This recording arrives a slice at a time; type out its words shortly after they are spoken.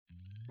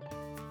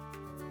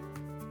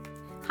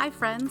Hi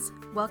friends,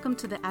 welcome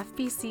to the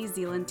FBC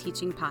Zeeland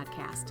Teaching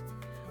Podcast.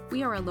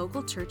 We are a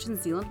local church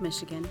in Zeeland,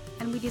 Michigan,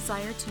 and we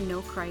desire to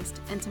know Christ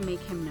and to make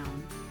Him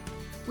known.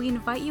 We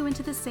invite you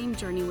into the same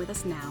journey with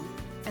us now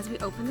as we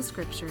open the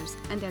Scriptures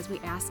and as we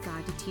ask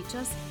God to teach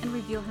us and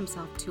reveal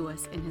Himself to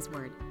us in His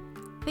Word.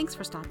 Thanks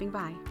for stopping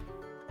by.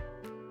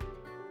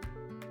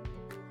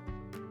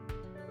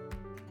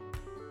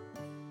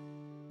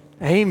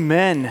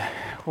 Amen.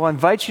 Well, I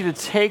invite you to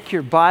take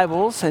your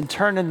Bibles and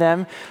turn in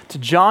them to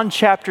John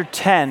chapter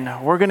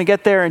 10. We're going to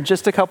get there in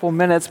just a couple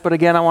minutes, but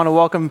again, I want to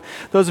welcome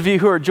those of you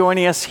who are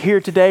joining us here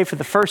today for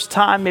the first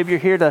time. Maybe you're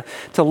here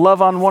to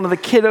love on one of the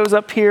kiddos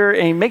up here,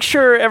 and make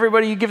sure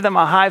everybody, you give them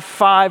a high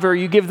five or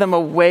you give them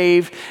a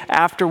wave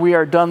after we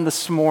are done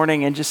this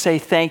morning and just say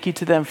thank you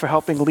to them for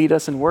helping lead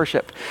us in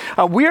worship.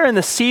 We are in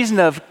the season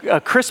of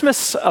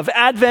Christmas, of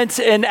Advent,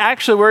 and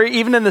actually we're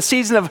even in the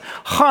season of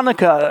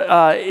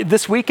Hannukah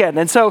this weekend.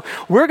 And so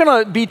we're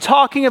going to be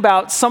talking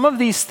about some of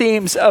these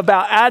themes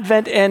about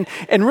Advent and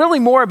really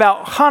more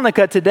about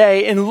Hannukah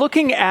today, and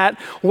looking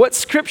at what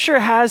Scripture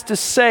has to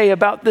say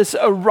about this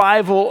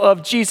arrival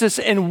of Jesus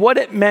and what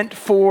it meant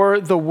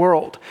for the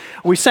world.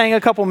 We sang a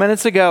couple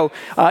minutes ago,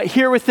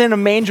 here within a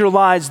manger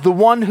lies the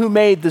one who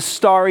made the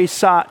starry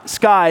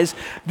skies,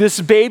 this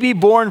baby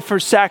born for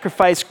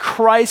sacrifice,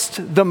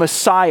 Christ the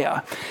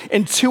Messiah.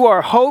 And to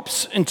our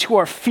hopes and to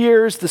our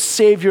fears, the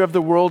Savior of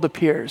the world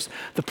appears,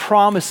 the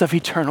promise of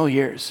eternal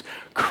years.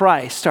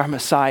 Christ, our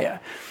Messiah.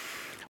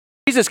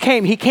 Jesus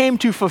came. He came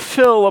to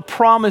fulfill a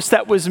promise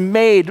that was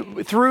made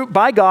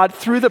by God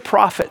through the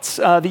prophets.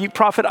 The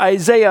prophet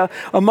Isaiah,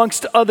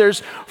 amongst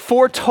others,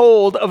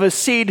 foretold of a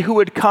seed who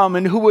would come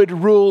and who would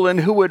rule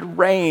and who would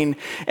reign.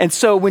 And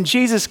so when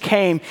Jesus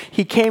came,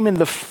 he came in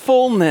the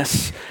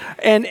fullness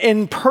and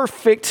in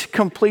perfect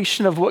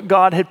completion of what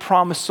God had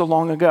promised so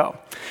long ago.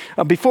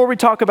 Before we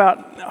talk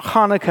about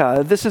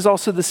Hannukah, this is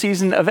also the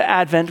season of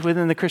Advent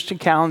within the Christian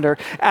calendar.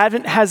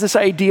 Advent has this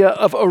idea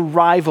of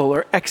arrival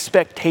or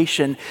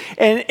expectation.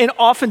 And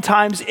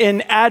oftentimes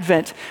in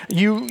Advent,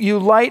 you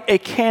light a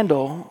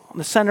candle,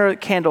 the center of the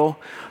candle,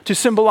 to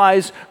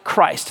symbolize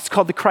Christ. It's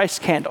called the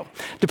Christ candle.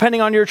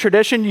 Depending on your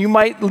tradition, you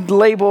might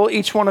label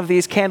each one of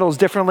these candles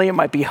differently. It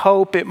might be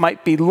hope, it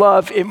might be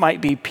love, it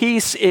might be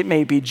peace, it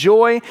may be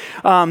joy.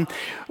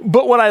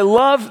 But what I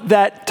love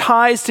that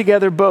ties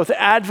together both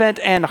Advent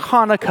and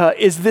Hannukah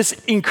is this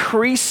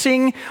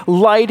increasing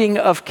lighting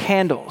of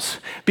candles,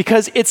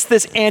 because it's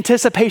this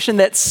anticipation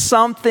that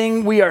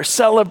something we are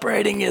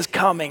celebrating is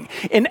coming.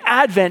 In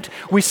Advent,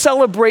 we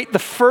celebrate the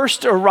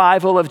first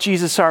arrival of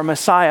Jesus, our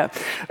Messiah,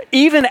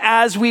 even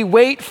as we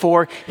wait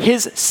for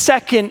his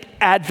second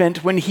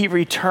advent when he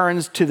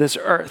returns to this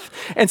earth.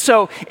 And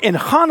so in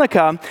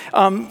Hannukah,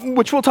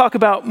 which we'll talk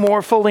about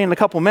more fully in a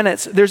couple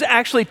minutes, there's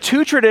actually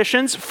two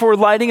traditions for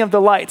lighting of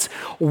the lights.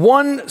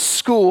 One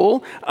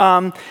school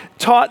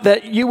taught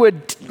that you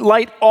would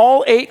light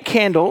all 8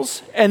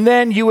 candles, and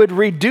then you would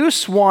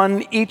reduce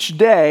one each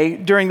day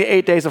during the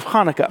 8 days of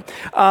Hannukah.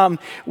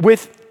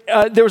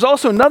 There was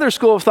also another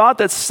school of thought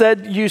that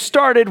said you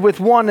started with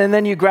one and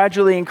then you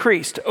gradually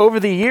increased. Over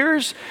the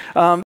years,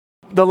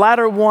 the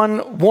latter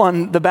one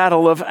won the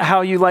battle of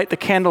how you light the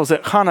candles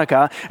at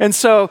Hannukah. And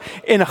so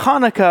in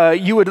Hannukah,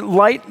 you would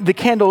light the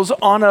candles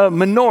on a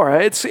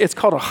menorah. It's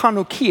called a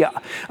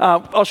Hannukah.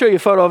 I'll show you a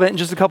photo of it in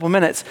just a couple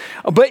minutes.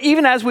 But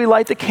even as we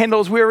light the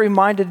candles, we're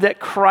reminded that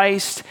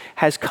Christ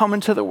has come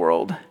into the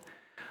world,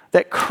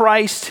 that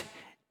Christ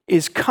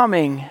is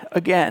coming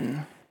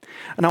again.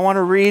 And I want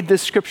to read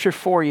this scripture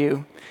for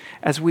you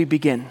as we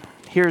begin.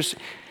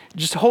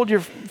 Just hold your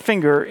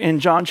finger in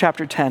John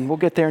chapter 10. We'll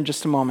get there in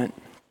just a moment.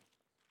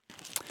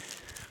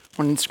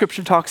 When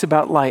scripture talks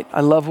about light,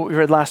 I love what we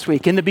read last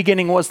week. In the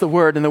beginning was the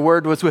Word, and the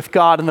Word was with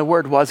God, and the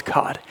Word was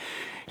God.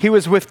 He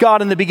was with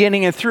God in the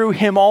beginning, and through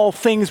him all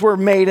things were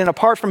made, and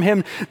apart from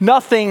him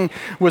nothing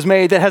was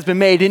made that has been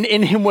made. And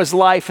in him was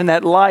life, and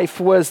that life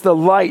was the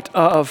light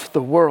of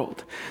the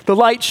world. The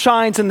light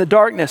shines in the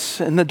darkness,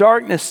 and the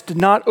darkness did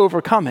not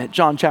overcome it.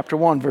 John chapter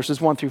 1,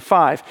 verses 1 through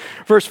 5.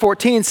 Verse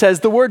 14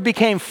 says, "The Word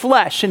became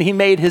flesh, and he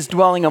made his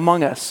dwelling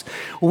among us.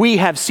 We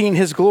have seen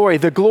his glory,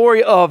 the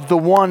glory of the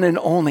one and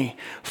only,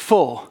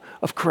 full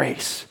of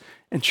grace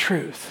and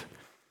truth."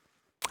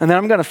 And then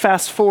I'm going to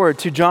fast forward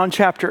to John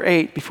chapter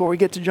 8 before we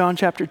get to John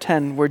chapter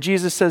 10, where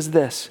Jesus says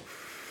this.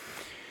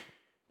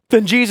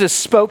 Then Jesus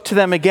spoke to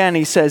them again.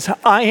 He says,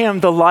 "I am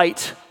the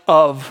light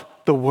of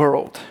the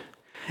world.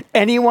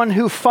 Anyone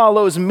who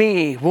follows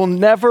me will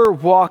never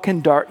walk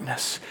in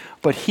darkness,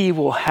 but he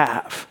will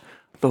have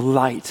the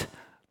light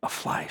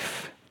of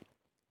life."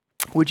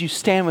 Would you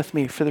stand with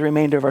me for the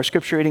remainder of our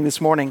scripture reading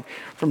this morning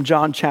from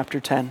John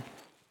chapter 10?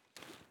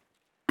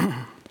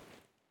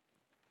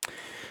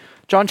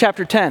 John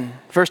chapter 10,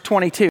 verse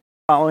 22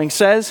 following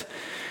says,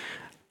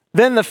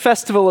 "Then the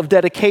festival of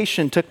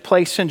dedication took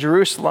place in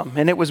Jerusalem,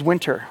 and it was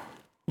winter.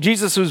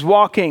 Jesus was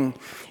walking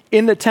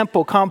in the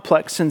temple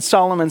complex in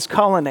Solomon's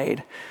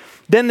colonnade.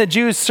 Then the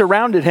Jews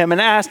surrounded him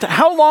and asked,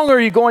 'How long are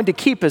you going to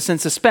keep us in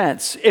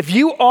suspense? If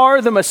you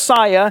are the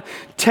Messiah,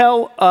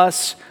 tell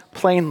us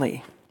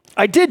plainly.'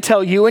 I did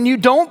tell you, and you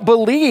don't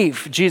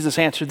believe, Jesus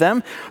answered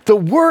them. The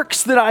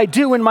works that I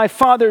do in my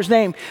Father's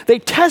name, they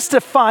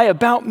testify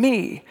about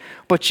me.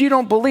 But you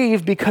don't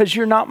believe because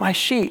you're not my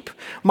sheep.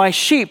 My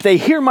sheep, they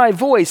hear my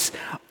voice.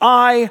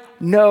 I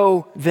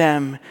know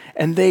them,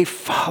 and they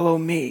follow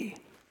me.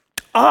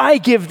 I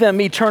give them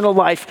eternal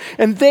life,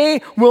 and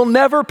they will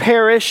never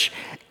perish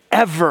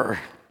ever.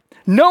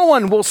 No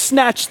one will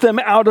snatch them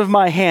out of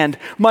my hand.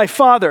 My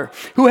Father,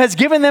 who has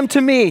given them to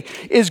me,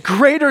 is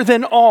greater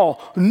than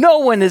all. No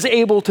one is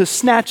able to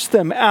snatch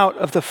them out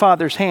of the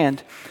Father's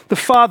hand. The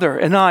Father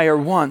and I are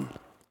one.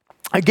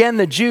 Again,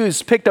 the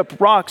Jews picked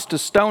up rocks to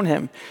stone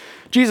him.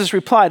 Jesus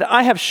replied,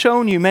 I have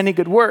shown you many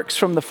good works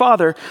from the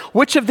Father.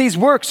 Which of these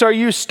works are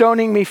you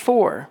stoning me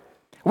for?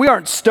 We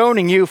aren't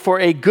stoning you for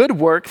a good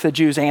work, the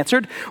Jews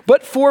answered,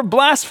 but for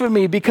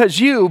blasphemy, because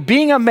you,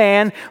 being a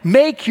man,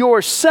 make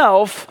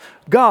yourself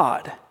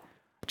God.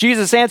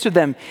 Jesus answered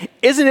them,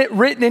 isn't it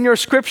written in your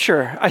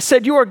scripture? I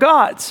said you are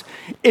gods.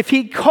 If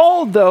he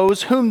called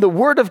those whom the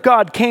word of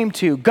God came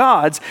to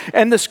gods,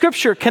 and the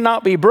scripture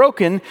cannot be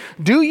broken,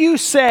 do you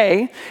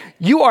say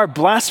you are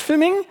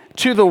blaspheming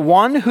to the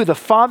one who the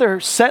Father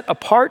set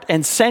apart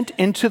and sent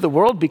into the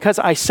world because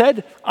I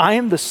said I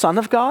am the Son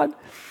of God?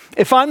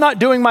 If I'm not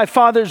doing my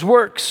Father's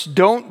works,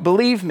 don't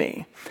believe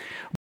me.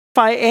 If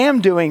I am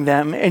doing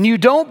them and you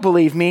don't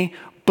believe me,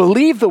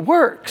 believe the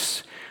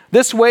works.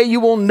 This way you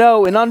will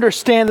know and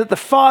understand that the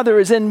Father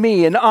is in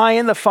me and I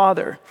in the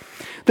Father.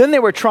 Then they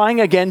were trying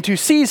again to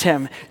seize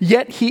him,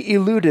 yet he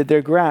eluded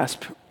their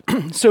grasp.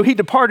 So he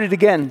departed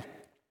again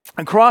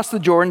across the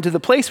Jordan to the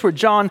place where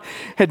John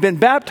had been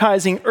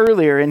baptizing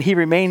earlier, and he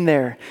remained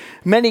there.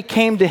 Many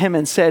came to him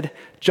and said,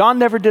 John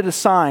never did a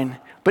sign,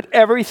 but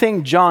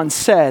everything John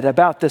said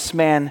about this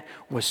man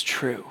was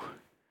true.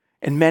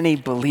 And many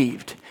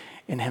believed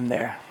in him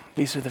there.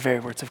 These are the very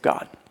words of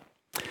God.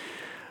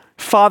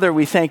 Father,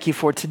 we thank you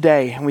for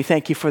today, and we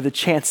thank you for the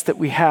chance that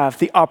we have,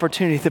 the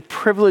opportunity, the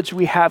privilege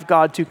we have,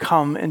 God, to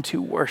come and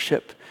to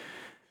worship.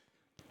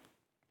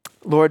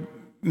 Lord,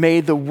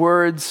 may the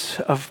words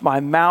of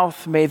my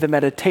mouth, may the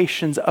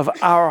meditations of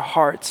our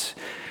hearts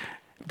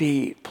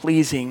be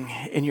pleasing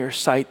in your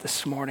sight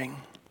this morning.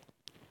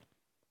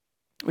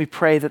 We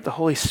pray that the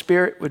Holy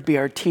Spirit would be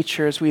our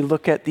teacher as we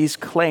look at these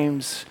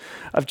claims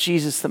of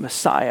Jesus the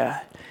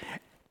Messiah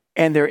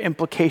and their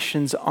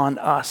implications on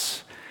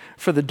us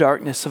for the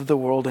darkness of the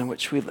world in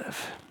which we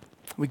live.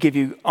 We give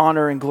you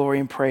honor and glory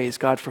and praise,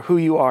 God, for who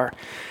you are,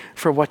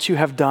 for what you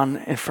have done,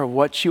 and for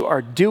what you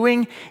are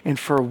doing, and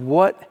for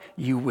what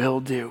you will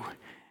do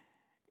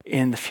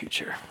in the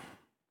future.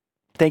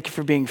 Thank you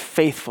for being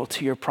faithful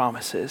to your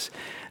promises.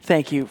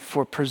 Thank you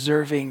for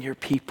preserving your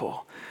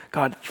people.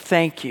 God,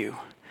 thank you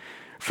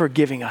for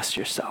giving us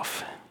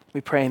yourself. We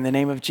pray in the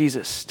name of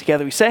Jesus.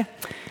 Together we say,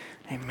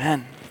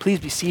 amen. Please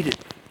be seated.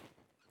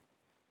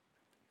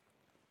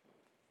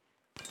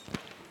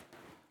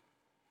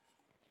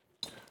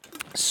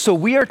 So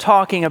we are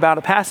talking about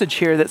a passage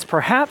here that's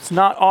perhaps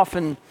not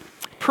often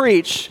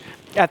preached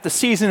at the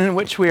season in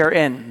which we are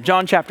in,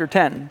 John chapter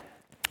 10.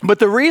 But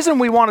the reason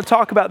we want to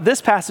talk about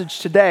this passage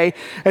today,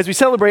 as we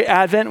celebrate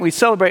Advent, we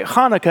celebrate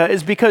Hannukah,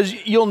 is because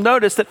you'll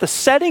notice that the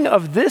setting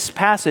of this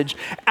passage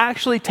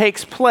actually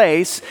takes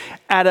place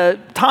at a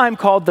time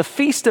called the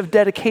Feast of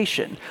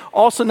Dedication,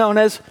 also known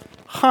as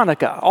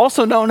Hannukah,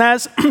 also known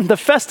as the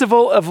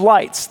Festival of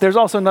Lights. There's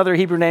also another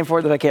Hebrew name for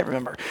it that I can't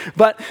remember.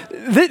 But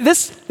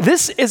this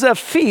is a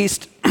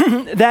feast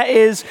that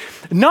is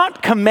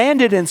not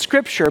commanded in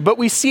Scripture, but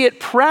we see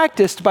it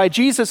practiced by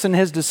Jesus and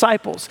his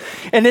disciples.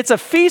 And it's a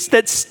feast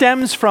that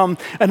stems from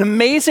an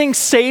amazing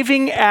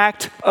saving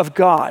act of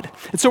God.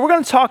 And so we're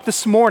going to talk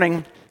this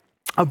morning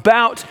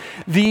about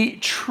the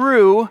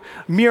true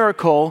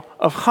miracle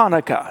of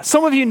Hannukah.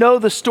 Some of you know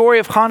the story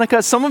of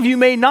Hannukah. Some of you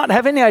may not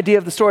have any idea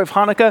of the story of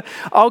Hannukah.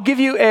 I'll give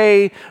you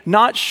a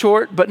not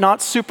short but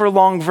not super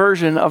long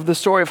version of the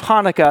story of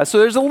Hannukah. So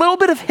there's a little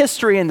bit of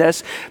history in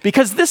this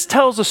because this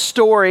tells a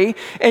story.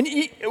 And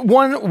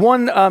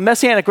one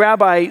Messianic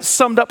rabbi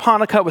summed up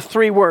Hannukah with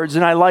 3 words,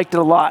 and I liked it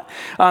a lot.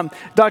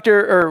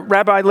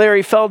 Rabbi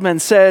Larry Feldman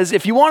says,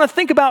 if you want to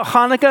think about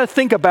Hannukah,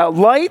 think about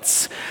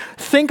lights,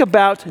 think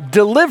about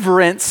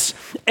deliverance,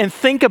 and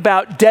think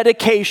about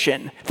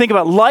dedication. Think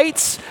about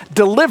lights,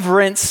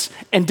 deliverance,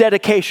 and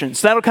dedication.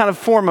 So that'll kind of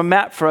form a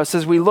map for us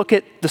as we look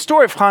at the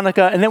story of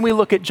Hannukah, and then we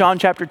look at John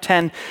chapter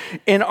 10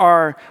 in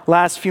our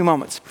last few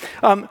moments.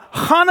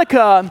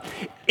 Hannukah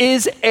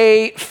is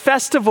a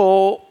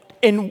festival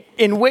in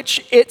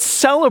which it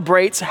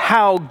celebrates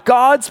how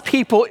God's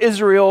people,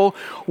 Israel,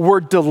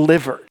 were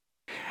delivered.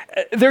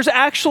 There's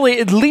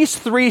actually at least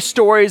 3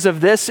 stories of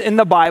this in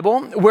the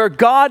Bible where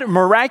God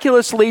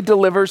miraculously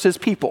delivers his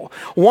people.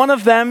 One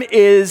of them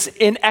is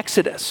in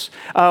Exodus,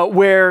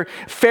 where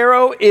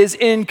Pharaoh is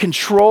in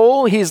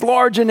control. He's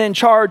large and in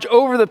charge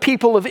over the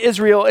people of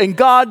Israel, and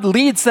God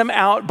leads them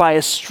out by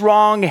a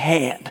strong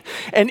hand.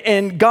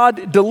 And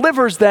God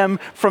delivers them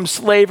from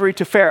slavery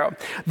to Pharaoh.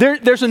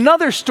 There's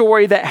another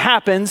story that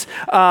happens,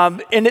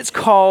 and it's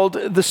called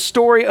the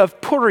story of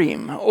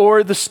Purim,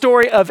 or the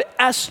story of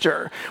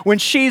Esther. When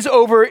she's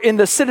over in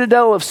the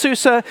citadel of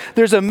Susa,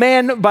 there's a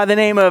man by the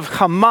name of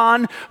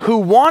Haman who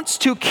wants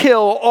to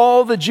kill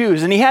all the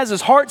Jews. And he has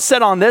his heart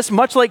set on this,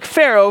 much like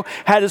Pharaoh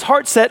had his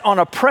heart set on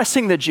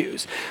oppressing the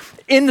Jews.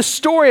 In the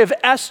story of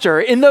Esther,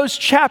 in those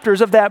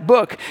chapters of that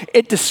book,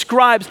 it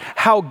describes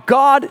how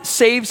God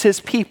saves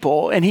his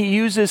people, and he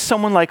uses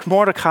someone like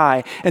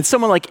Mordecai and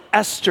someone like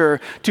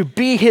Esther to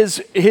be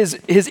his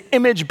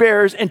image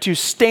bearers and to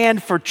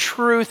stand for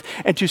truth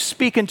and to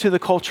speak into the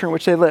culture in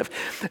which they live.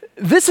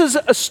 This is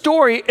a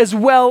story as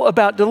well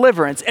about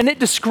deliverance, and it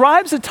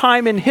describes a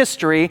time in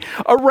history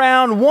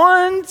around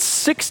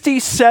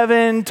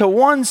 167 to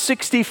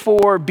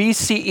 164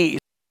 BCE.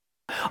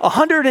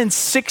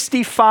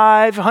 160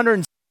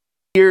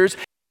 years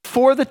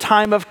for the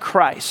time of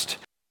Christ.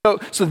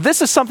 So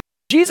this is something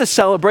Jesus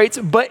celebrates,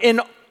 but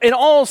in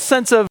all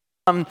sense of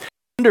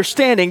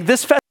understanding,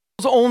 this festival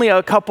is only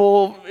a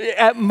couple,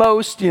 at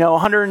most,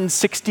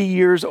 160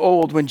 years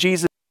old when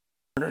Jesus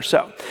was born or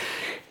so.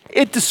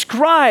 It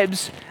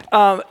describes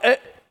an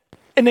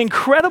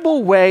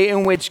incredible way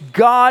in which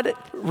God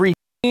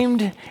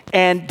redeemed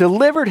and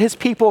delivered his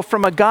people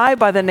from a guy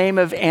by the name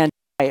of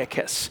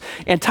Antiochus.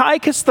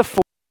 Antiochus IV,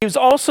 he was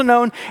also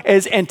known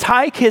as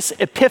Antiochus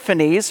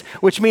Epiphanes,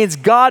 which means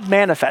God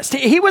manifest.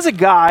 He was a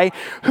guy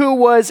who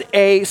was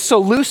a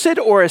Seleucid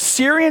or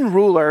Assyrian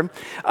ruler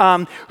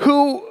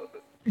who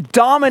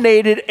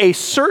dominated a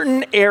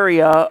certain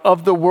area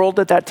of the world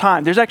at that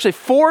time. There's actually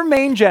four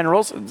main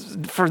generals.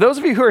 For those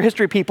of you who are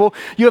history people,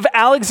 you have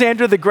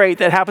Alexander the Great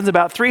that happens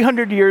about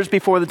 300 years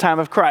before the time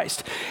of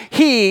Christ.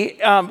 He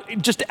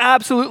just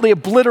absolutely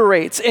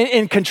obliterates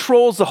and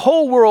controls the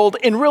whole world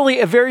in really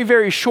a very,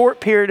 very short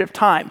period of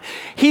time.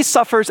 He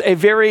suffers a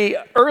very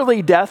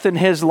early death in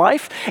his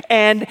life,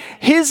 and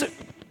his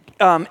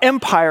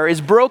empire is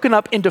broken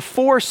up into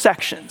four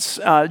sections,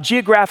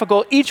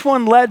 geographical, each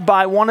one led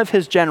by one of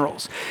his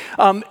generals.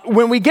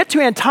 When we get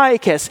to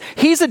Antiochus,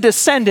 he's a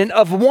descendant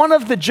of one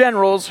of the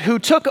generals who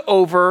took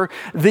over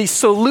the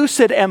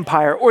Seleucid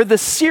Empire or the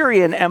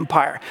Syrian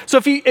Empire.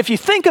 So if you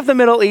think of the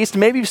Middle East,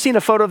 maybe you've seen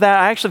a photo of that.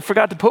 I actually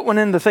forgot to put one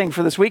in the thing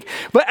for this week.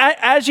 But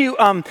as you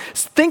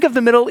think of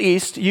the Middle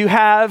East, you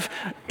have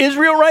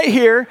Israel right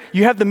here.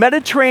 You have the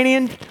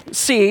Mediterranean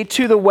Sea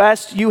to the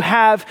west. You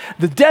have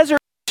the desert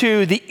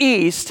to the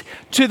east.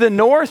 To the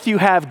north, you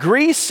have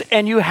Greece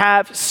and you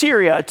have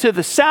Syria. To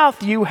the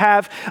south, you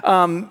have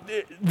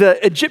the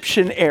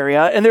Egyptian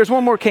area, and there's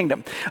one more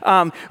kingdom.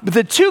 But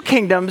the two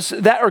kingdoms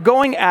that are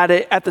going at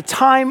it at the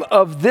time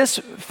of this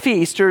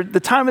feast, or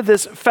the time of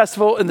this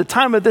festival and the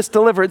time of this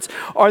deliverance,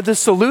 are the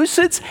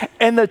Seleucids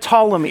and the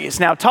Ptolemies.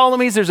 Now,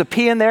 Ptolemies, there's a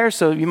P in there,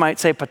 so you might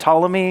say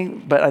Ptolemy,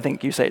 but I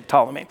think you say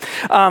Ptolemy.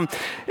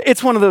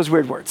 It's one of those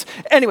weird words.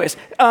 Anyways,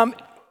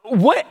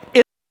 what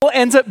it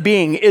ends up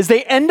being is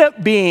they end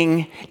up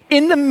being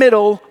in the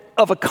middle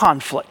of a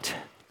conflict.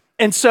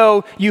 And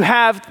so you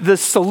have the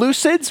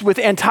Seleucids with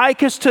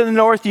Antiochus to the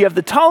north, you have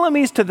the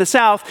Ptolemies to the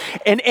south,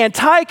 and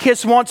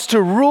Antiochus wants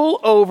to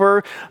rule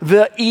over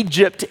the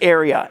Egypt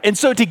area. And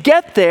so to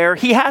get there,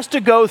 he has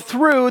to go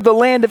through the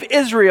land of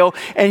Israel,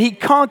 and he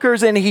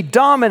conquers and he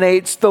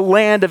dominates the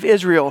land of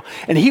Israel.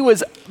 And he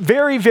was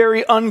very,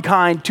 very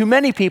unkind to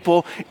many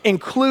people,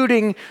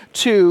 including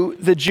to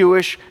the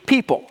Jewish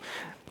people.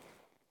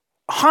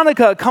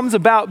 Hannukah comes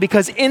about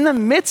because in the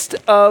midst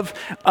of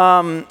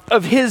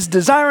his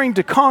desiring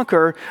to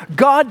conquer,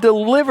 God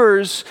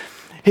delivers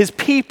his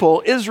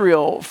people,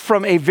 Israel,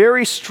 from a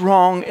very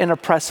strong and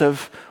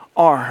oppressive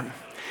arm.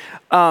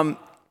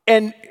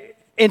 And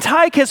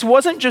Antiochus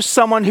wasn't just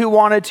someone who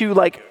wanted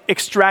to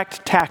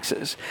extract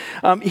taxes.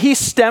 He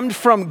stemmed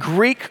from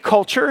Greek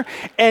culture,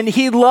 and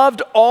he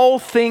loved all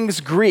things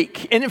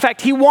Greek. And in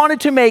fact, he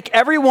wanted to make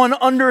everyone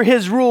under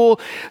his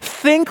rule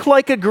think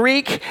like a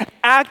Greek,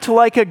 act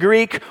like a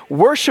Greek,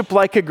 worship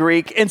like a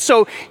Greek. And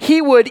so he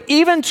would,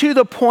 even to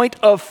the point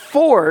of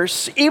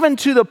force, even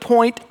to the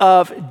point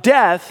of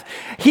death,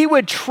 he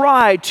would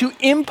try to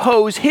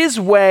impose his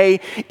way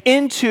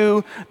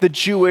into the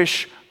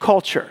Jewish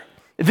culture.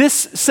 This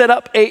set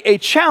up a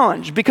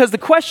challenge, because the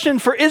question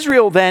for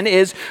Israel then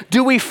is,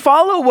 do we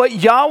follow what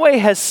Yahweh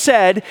has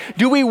said?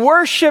 Do we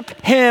worship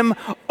him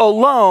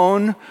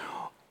alone,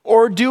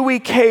 or do we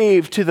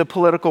cave to the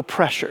political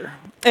pressure?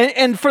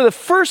 And for the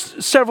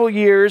first several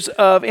years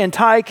of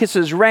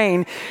Antiochus's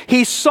reign,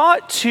 he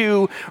sought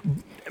to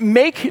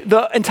make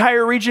the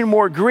entire region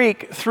more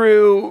Greek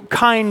through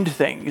kind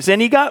things.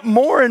 And he got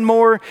more and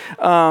more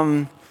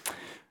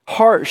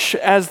harsh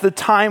as the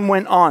time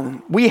went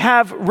on. We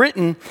have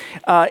written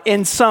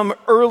in some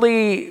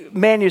early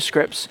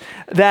manuscripts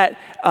that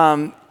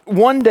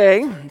one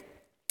day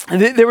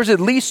there was at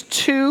least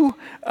two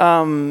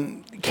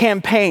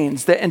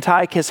campaigns that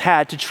Antiochus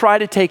had to try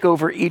to take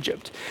over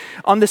Egypt.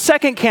 On the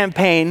second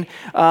campaign,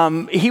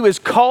 he was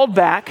called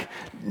back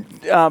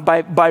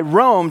by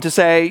Rome to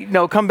say,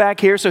 no, come back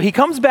here. So he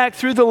comes back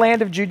through the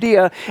land of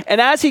Judea. And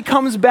as he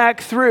comes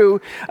back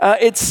through,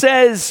 it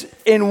says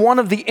in one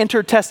of the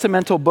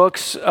intertestamental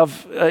books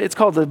it's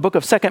called the book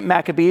of 2nd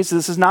Maccabees.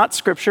 This is not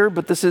scripture,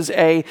 but this is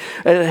a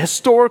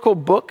historical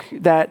book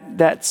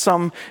that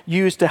some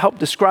use to help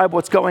describe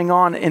what's going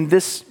on in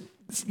this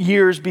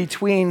years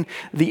between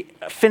the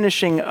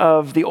finishing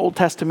of the Old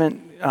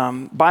Testament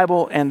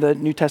Bible and the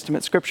New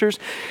Testament scriptures.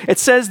 It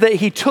says that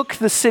he took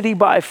the city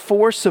by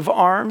force of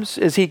arms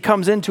as he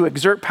comes in to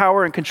exert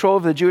power and control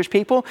of the Jewish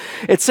people.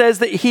 It says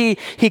that he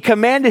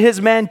commanded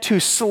his men to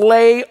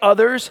slay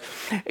others,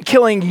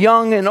 killing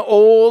young and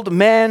old,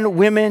 men,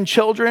 women,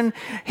 children.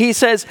 He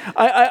says,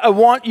 I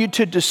want you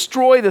to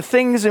destroy the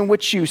things in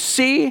which you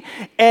see.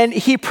 And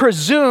he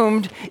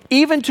presumed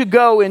even to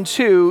go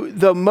into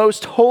the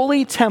most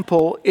holy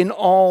temple in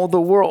all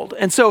the world.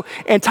 And so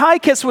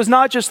Antiochus was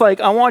not just like,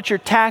 I want your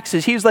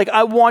taxes. He was like,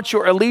 I want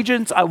your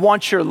allegiance. I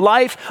want your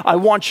life. I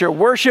want your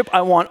worship.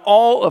 I want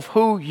all of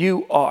who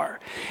you are.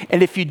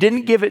 And if you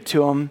didn't give it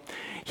to him,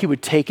 he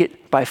would take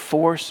it by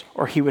force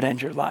or he would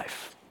end your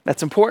life.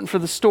 That's important for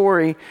the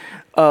story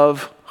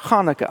of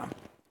Hannukah.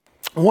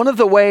 One of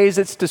the ways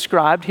it's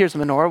described, here's the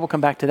menorah, we'll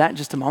come back to that in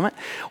just a moment.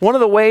 One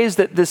of the ways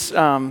that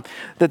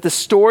that the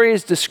story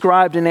is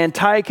described and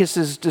Antiochus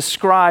is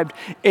described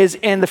is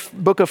in the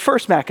book of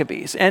 1st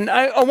Maccabees. And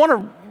I want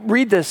to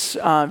read this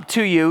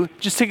to you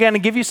just to kind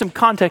of give you some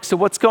context to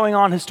what's going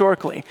on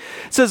historically.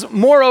 It says,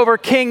 moreover,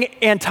 King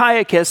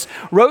Antiochus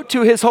wrote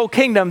to his whole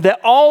kingdom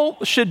that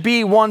all should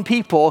be one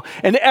people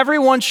and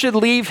everyone should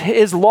leave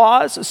his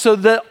laws,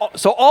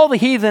 so all the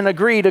heathen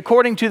agreed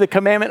according to the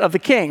commandment of the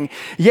king.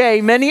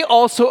 Yea, many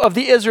also of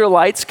the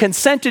Israelites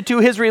consented to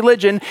his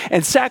religion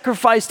and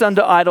sacrificed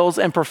unto idols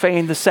and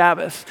profaned the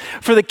Sabbath.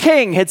 For the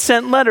king had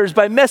sent letters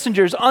by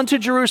messengers unto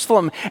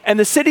Jerusalem and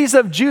the cities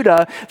of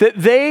Judah that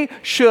they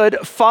should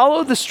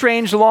follow the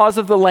strange laws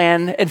of the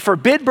land and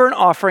forbid burnt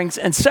offerings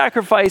and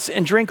sacrifice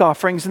and drink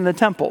offerings in the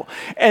temple,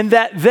 and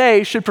that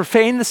they should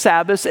profane the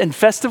Sabbaths and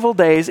festival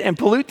days and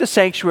pollute the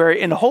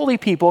sanctuary and holy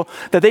people,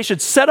 that they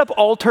should set up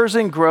altars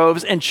and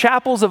groves and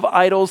chapels of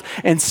idols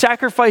and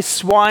sacrifice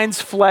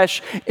swine's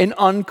flesh and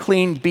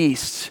unclean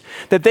beasts,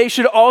 that they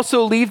should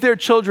also leave their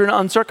children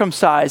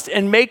uncircumcised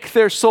and make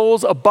their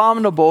souls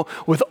abominable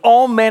with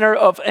all manner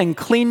of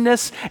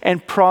uncleanness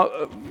and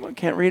I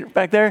can't read it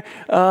back there,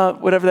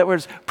 whatever that word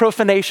is,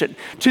 profanation,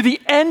 to the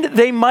end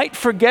they might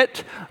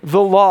forget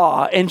the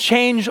law and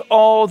change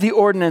all the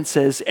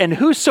ordinances. And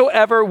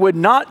whosoever would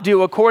not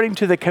do according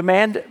to the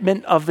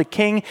commandment of the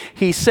king,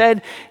 he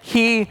said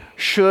he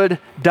should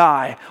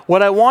die.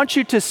 What I want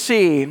you to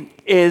see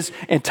is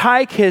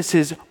Antiochus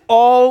is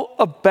all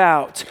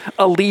about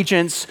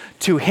allegiance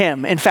to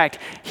him. In fact,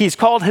 he's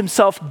called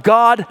himself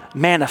God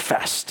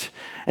manifest.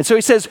 And so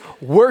he says,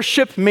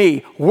 worship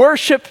me,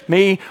 worship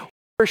me,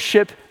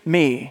 worship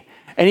me.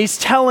 And he's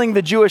telling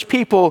the Jewish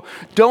people,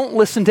 don't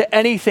listen to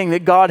anything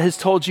that God has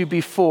told you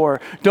before.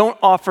 Don't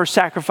offer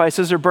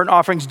sacrifices or burnt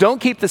offerings. Don't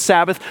keep the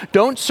Sabbath.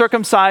 Don't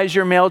circumcise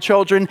your male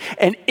children.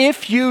 And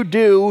if you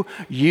do,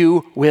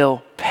 you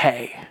will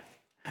pay.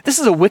 This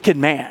is a wicked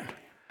man.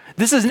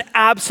 This is an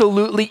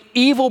absolutely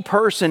evil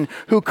person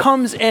who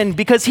comes in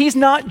because he's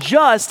not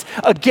just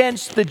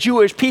against the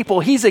Jewish people.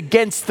 He's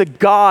against the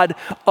God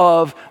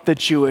of the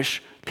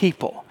Jewish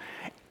people.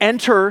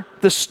 Enter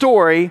the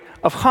story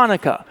of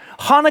Hannukah.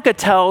 Hannukah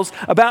tells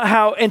about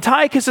how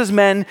Antiochus's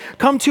men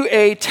come to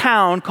a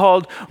town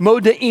called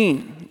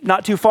Moda'in,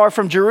 not too far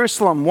from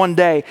Jerusalem one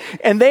day,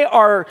 and they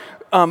are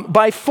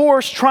by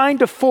force trying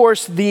to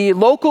force the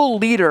local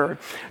leader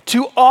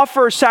to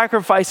offer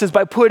sacrifices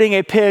by putting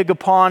a pig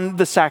upon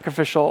the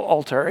sacrificial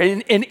altar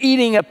and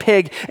eating a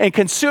pig and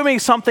consuming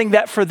something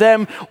that for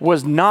them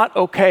was not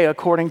okay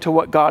according to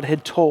what God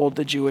had told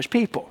the Jewish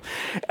people.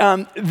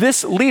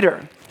 This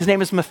leader, his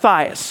name is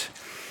Matthias.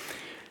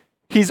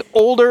 He's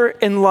older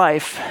in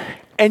life,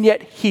 and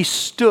yet he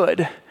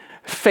stood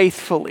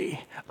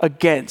faithfully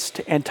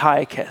against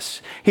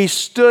Antiochus. He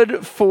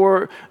stood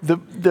for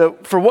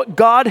for what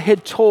God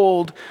had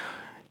told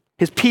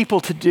his people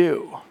to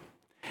do.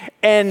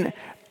 And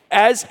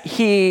as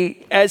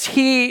he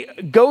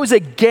goes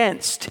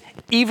against,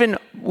 even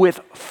with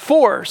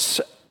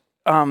force,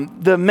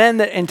 the men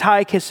that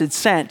Antiochus had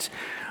sent,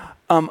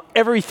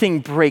 everything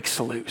breaks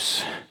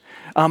loose.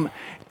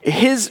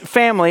 His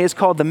family is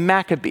called the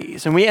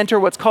Maccabees, and we enter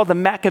what's called the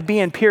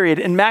Maccabean period,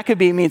 and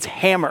Maccabee means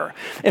hammer.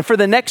 And for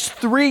the next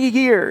 3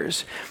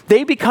 years,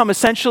 they become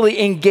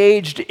essentially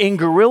engaged in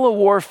guerrilla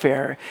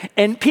warfare,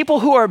 and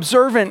people who are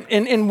observant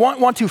and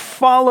want to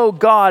follow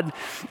God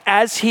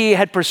as he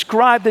had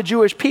prescribed the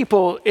Jewish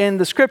people in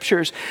the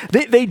scriptures,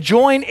 they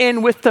join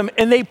in with them,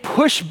 and they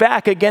push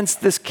back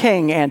against this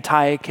king,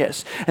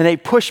 Antiochus. And they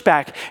push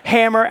back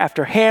hammer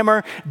after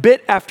hammer,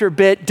 bit after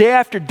bit, day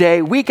after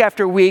day, week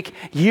after week,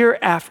 year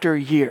after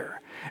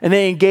year. And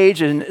they engage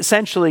in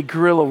essentially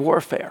guerrilla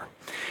warfare.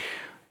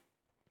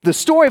 The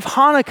story of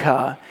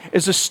Hannukah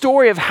is a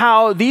story of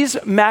how these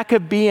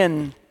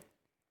Maccabean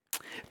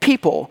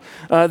people,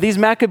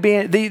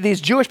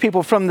 these Jewish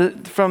people from the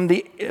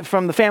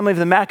family of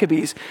the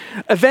Maccabees,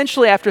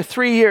 eventually after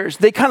 3 years,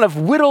 they kind of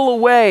whittle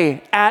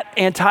away at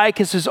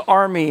Antiochus's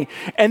army,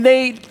 and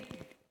they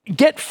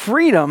get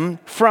freedom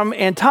from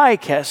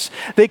Antiochus.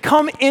 They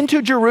come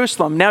into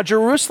Jerusalem. Now,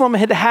 Jerusalem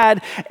had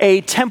had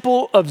a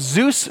temple of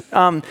Zeus,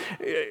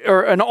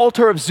 or an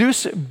altar of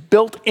Zeus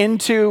built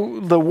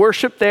into the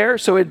worship there,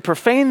 so it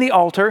profaned the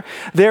altar.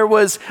 There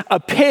was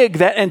a pig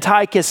that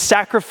Antiochus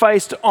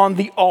sacrificed on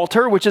the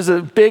altar, which is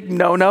a big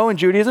no-no in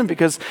Judaism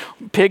because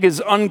pig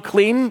is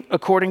unclean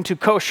according to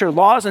kosher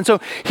laws. And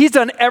so he's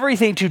done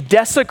everything to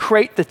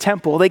desecrate the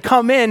temple. They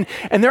come in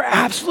and they're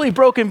absolutely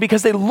broken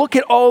because they look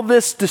at all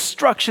this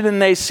destruction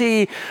and they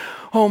see,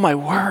 oh my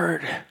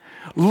word,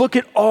 look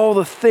at all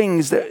the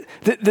things that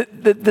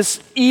this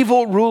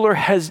evil ruler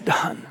has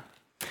done.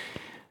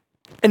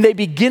 And they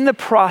begin the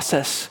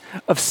process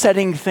of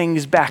setting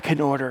things back in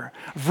order,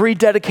 of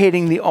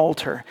rededicating the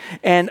altar,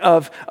 and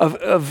of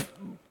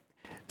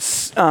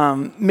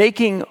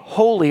making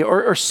holy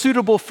or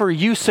suitable for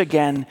use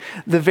again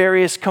the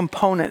various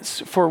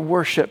components for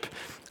worship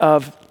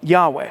of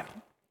Yahweh.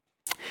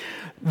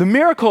 The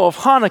miracle of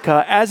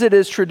Hannukah, as it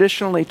is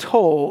traditionally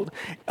told,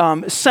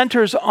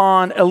 centers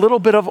on a little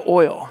bit of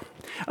oil.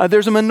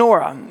 There's a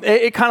menorah.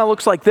 It kind of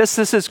looks like this.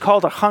 This is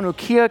called a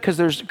Hannukah because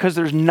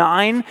there's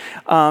 9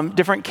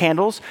 different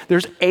candles.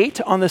 There's 8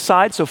 on the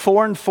side, so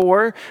 4 and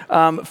 4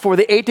 for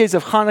the 8 days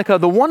of Hanukkah.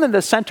 The one in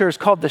the center is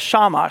called the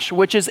shamash,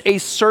 which is a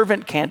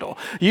servant candle.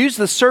 Use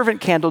the servant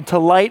candle to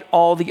light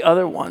all the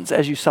other ones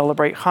as you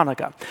celebrate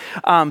Hanukkah.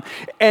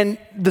 And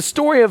the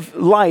story of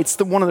lights,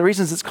 one of the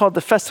reasons it's called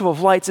the Festival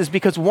of Lights, is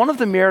because one of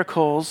the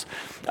miracles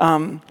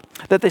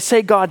that they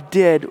say God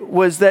did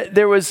was that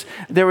there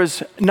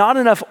was not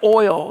enough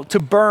oil to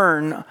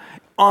burn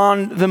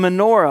on the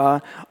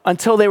menorah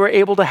until they were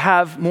able to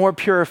have more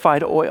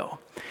purified oil.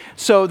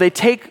 So they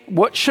take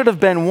what should have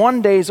been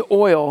 1 day's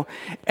oil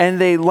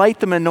and they light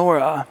the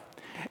menorah,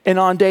 and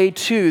on day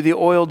 2 the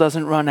oil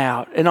doesn't run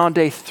out, and on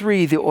day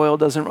 3 the oil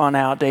doesn't run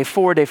out, day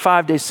 4, day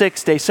 5, day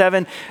 6, day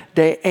 7,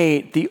 day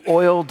 8 the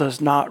oil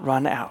does not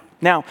run out.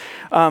 Now,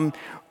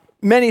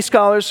 many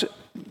scholars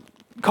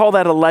call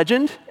that a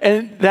legend,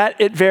 and that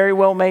it very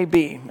well may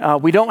be.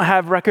 We don't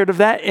have record of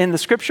that in the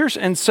scriptures,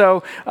 and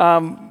so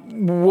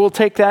we'll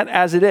take that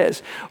as it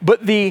is.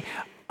 But the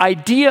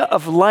idea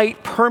of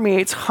light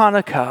permeates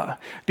Hanukkah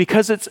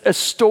because it's a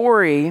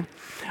story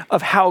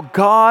of how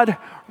God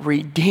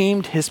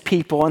redeemed his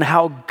people and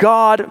how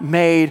God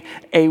made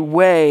a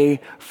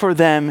way for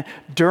them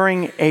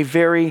during a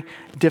very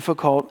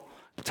difficult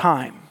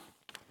time.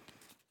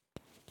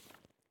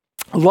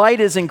 Light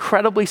is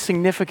incredibly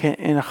significant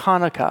in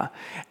Hanukkah,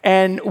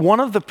 and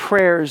one of the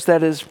prayers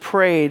that is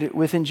prayed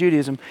within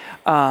Judaism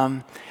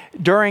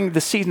during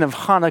the season of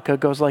Hanukkah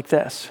goes like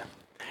this: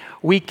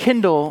 we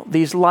kindle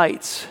these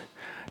lights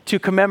to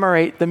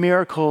commemorate the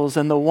miracles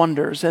and the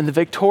wonders and the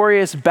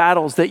victorious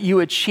battles that you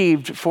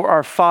achieved for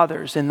our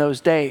fathers in those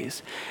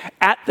days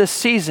at this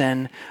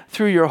season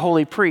through your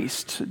holy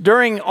priest.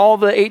 During all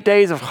the 8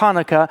 days of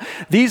Hanukkah,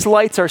 these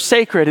lights are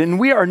sacred and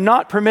we are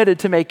not permitted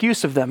to make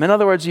use of them. In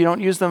other words, you don't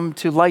use them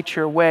to light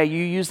your way.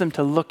 You use them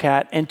to look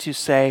at and to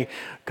say,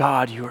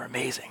 God, you are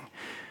amazing.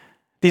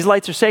 These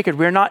lights are sacred.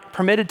 We are not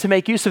permitted to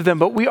make use of them,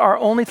 but we are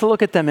only to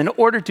look at them in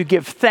order to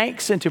give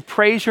thanks and to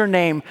praise your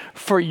name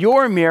for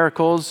your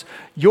miracles,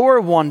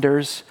 your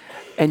wonders,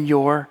 and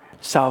your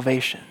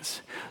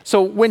salvations.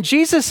 So when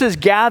Jesus is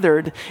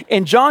gathered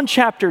in John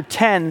chapter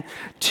 10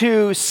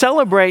 to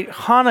celebrate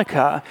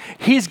Hanukkah,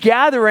 he's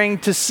gathering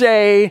to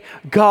say,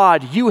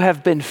 God, you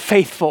have been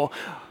faithful.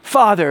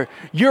 Father,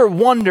 your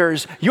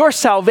wonders, your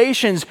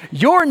salvations,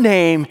 your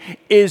name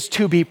is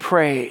to be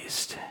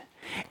praised.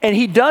 And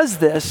he does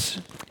this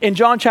in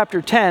John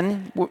chapter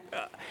 10.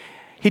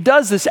 He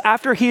does this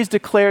after he's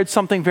declared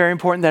something very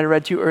important that I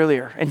read to you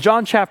earlier. In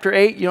John chapter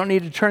 8, you don't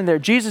need to turn there.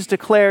 Jesus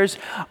declares,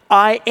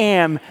 I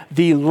am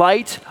the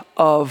light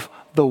of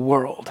the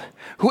world.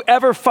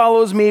 Whoever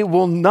follows me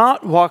will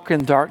not walk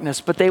in darkness,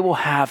 but they will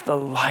have the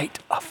light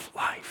of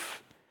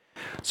life.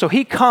 So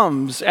he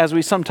comes, as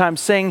we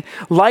sometimes sing,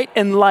 light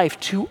and life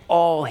to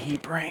all he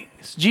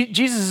brings.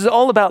 Jesus is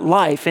all about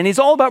life, and he's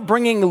all about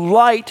bringing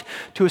light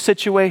to a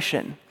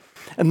situation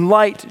and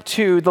light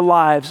to the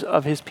lives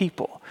of his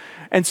people.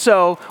 And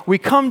so we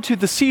come to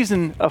the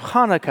season of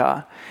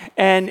Hanukkah,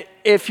 and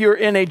if you're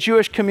in a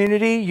Jewish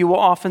community, you will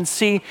often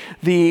see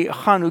the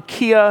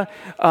Hannukah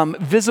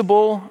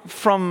visible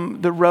from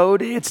the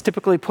road. It's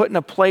typically put in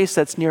a place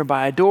that's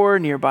nearby a door,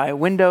 nearby a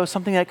window,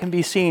 something that can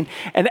be seen.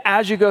 And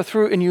as you go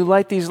through and you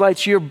light these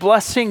lights, you're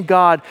blessing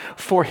God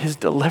for his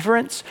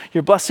deliverance.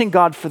 You're blessing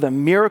God for the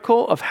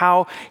miracle of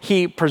how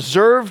he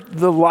preserved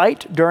the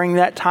light during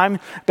that time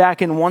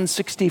back in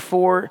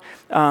 164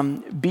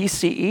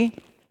 BCE.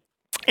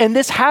 And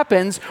this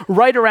happens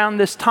right around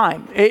this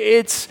time.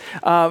 It's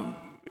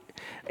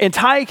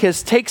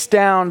Antiochus takes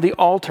down the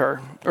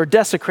altar, or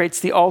desecrates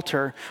the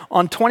altar,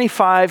 on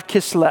 25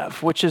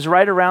 Kislev, which is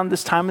right around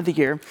this time of the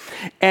year.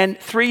 And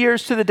 3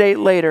 years to the date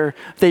later,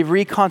 they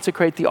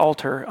reconsecrate the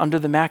altar under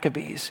the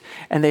Maccabees.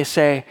 And they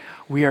say,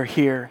 we are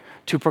here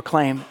to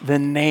proclaim the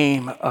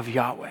name of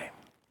Yahweh.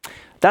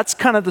 That's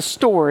kind of the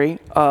story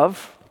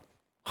of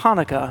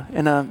Hannukah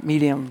in a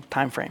medium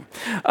time frame.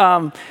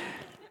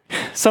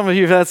 Some of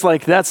you,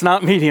 that's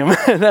not medium.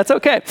 That's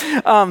okay.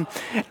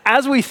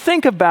 As we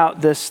think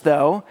about this,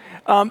 though,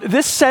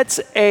 this sets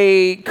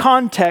a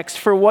context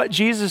for what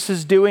Jesus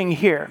is doing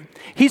here.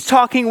 He's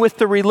talking with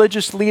the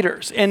religious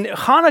leaders. And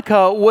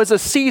Hannukah was a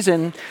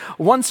season,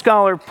 one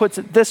scholar puts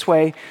it this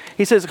way.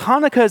 He says,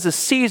 Hannukah is a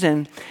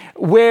season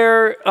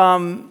where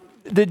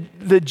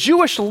the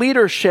Jewish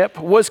leadership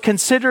was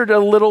considered a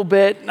little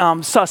bit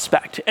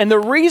suspect. And the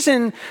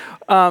reason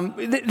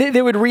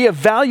they would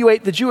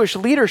reevaluate the Jewish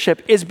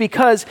leadership is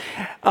because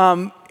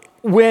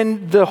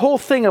when the whole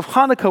thing of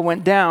Hannukah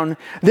went down,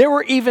 there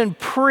were even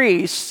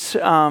priests,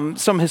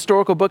 some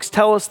historical books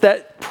tell us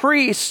that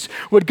priests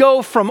would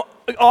go from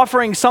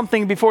offering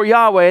something before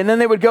Yahweh, and then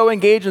they would go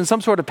engage in some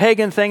sort of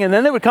pagan thing, and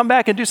then they would come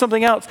back and do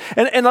something else.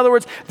 And in other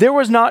words, there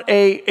was not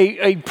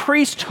a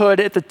priesthood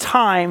at the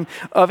time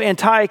of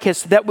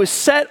Antiochus that was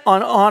set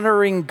on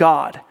honoring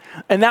God.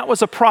 And that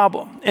was a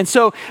problem. And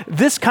so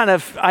this kind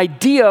of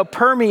idea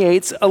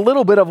permeates a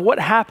little bit of what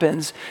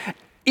happens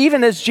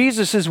even as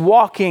Jesus is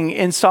walking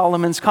in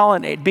Solomon's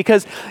colonnade,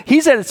 because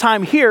he's at a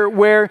time here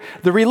where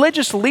the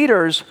religious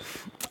leaders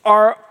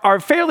are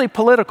fairly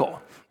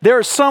political. There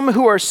are some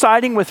who are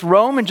siding with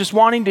Rome and just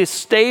wanting to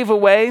stave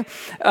away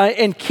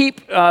and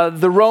keep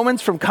the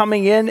Romans from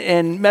coming in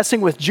and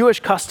messing with Jewish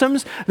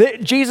customs.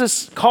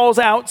 Jesus calls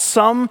out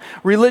some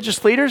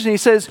religious leaders and he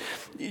says,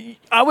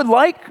 I would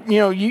like,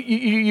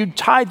 you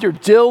tithe your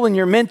dill and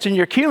your mint and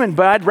your cumin,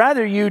 but I'd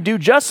rather you do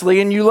justly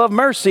and you love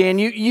mercy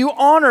and you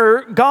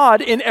honor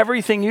God in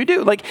everything you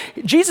do. Like,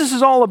 Jesus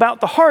is all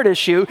about the heart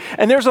issue,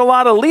 and there's a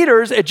lot of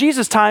leaders at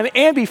Jesus' time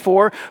and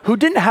before who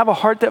didn't have a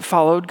heart that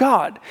followed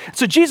God.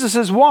 So Jesus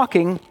is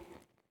walking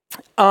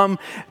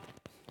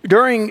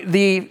during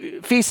the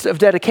Feast of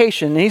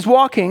Dedication, and he's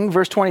walking,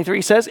 verse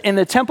 23 says, in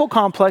the temple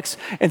complex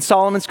in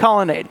Solomon's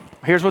colonnade.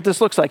 Here's what this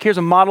looks like. Here's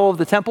a model of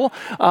the temple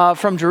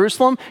from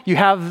Jerusalem. You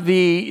have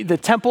the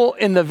temple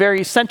in the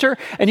very center,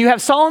 and you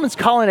have Solomon's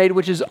colonnade,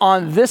 which is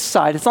on this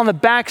side. It's on the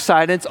back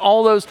side. It's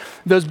all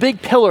those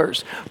big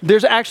pillars.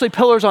 There's actually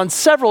pillars on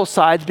several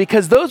sides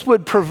because those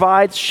would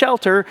provide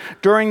shelter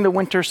during the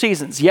winter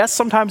seasons. Yes,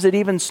 sometimes it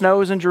even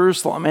snows in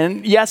Jerusalem,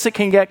 and yes, it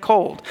can get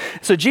cold.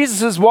 So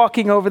Jesus is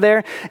walking over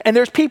there, and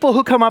there's people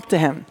who come up to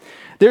him.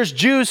 There's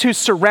Jews who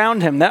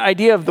surround him. That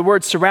idea of the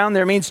word surround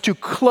there means to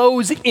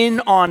close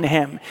in on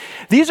him.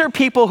 These are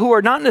people who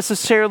are not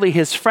necessarily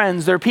his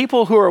friends. They're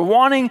people who are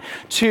wanting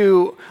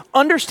to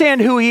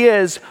understand who he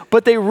is,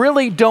 but they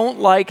really don't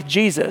like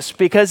Jesus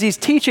because he's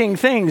teaching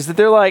things that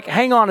they're like,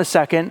 hang on a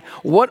second,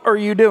 what are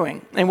you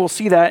doing? And we'll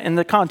see that in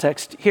the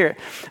context here.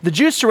 The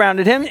Jews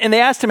surrounded him and they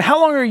asked him, how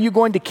long are you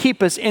going to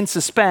keep us in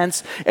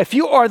suspense? If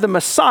you are the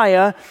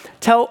Messiah,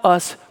 tell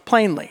us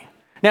plainly.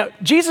 Now,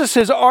 Jesus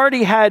has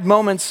already had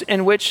moments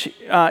in which,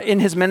 in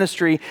his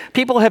ministry,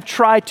 people have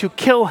tried to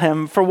kill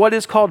him for what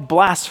is called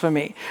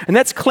blasphemy. And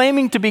that's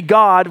claiming to be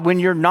God when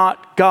you're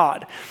not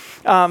God.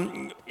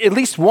 At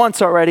least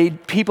once already,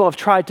 people have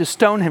tried to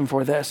stone him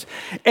for this.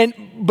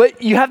 But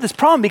you have this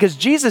problem because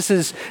Jesus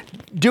is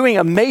doing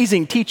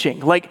amazing teaching.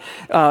 Like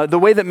the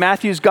way that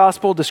Matthew's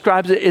gospel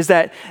describes it is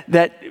that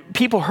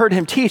people heard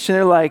him teach and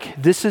they're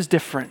like, this is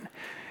different.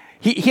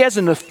 He has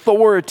an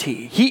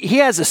authority. He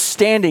has a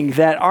standing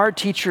that our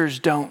teachers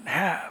don't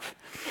have.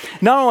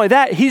 Not only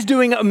that, he's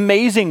doing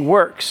amazing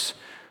works.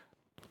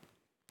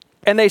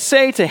 And they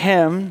say to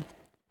him,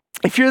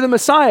 if you're the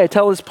Messiah,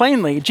 tell us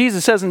plainly.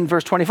 Jesus says in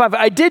verse 25,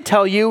 I did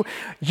tell you,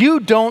 you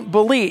don't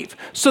believe.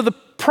 So the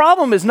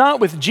problem is not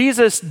with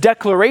Jesus'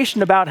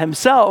 declaration about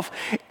himself.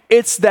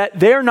 It's that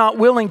they're not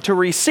willing to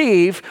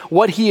receive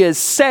what he is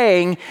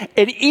saying,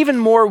 and even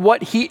more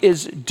what he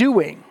is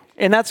doing.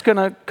 And that's going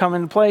to come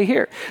into play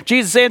here.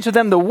 Jesus answered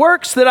them, the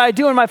works that I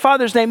do in my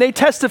Father's name, they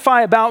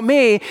testify about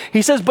me.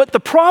 He says, but the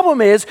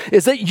problem is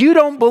that you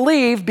don't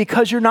believe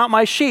because you're not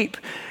my sheep.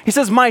 He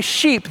says, my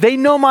sheep, they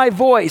know my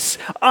voice.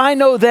 I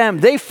know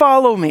them. They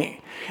follow me.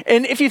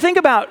 And if you think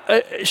about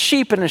a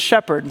sheep and a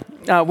shepherd,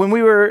 when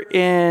we were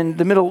in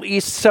the Middle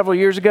East several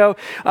years ago,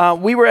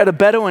 we were at a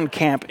Bedouin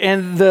camp,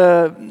 and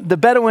the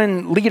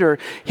Bedouin leader,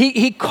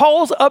 he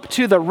calls up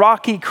to the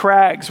rocky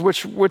crags,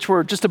 which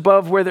were just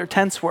above where their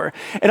tents were.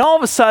 And all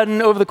of a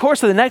sudden, over the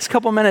course of the next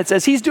couple minutes,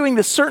 as he's doing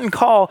this certain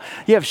call,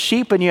 you have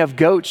sheep and you have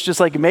goats just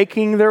like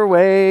making their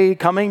way,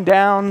 coming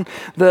down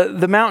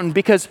the mountain,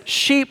 because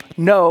sheep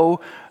know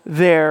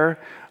their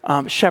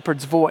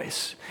shepherd's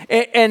voice.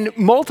 And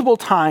multiple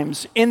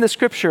times in the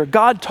scripture,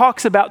 God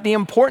talks about the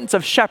importance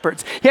of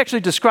shepherds. He actually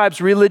describes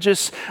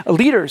religious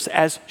leaders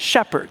as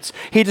shepherds.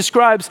 He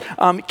describes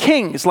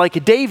kings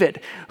like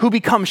David who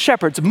become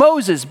shepherds.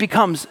 Moses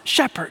becomes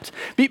shepherds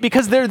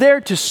because they're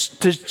there to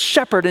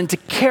shepherd and to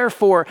care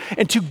for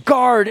and to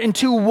guard and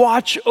to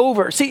watch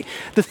over. See,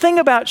 the thing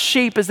about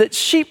sheep is that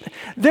sheep,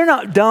 they're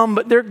not dumb,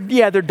 but they're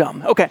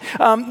dumb. Okay.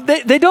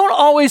 They don't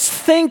always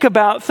think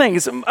about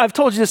things. I've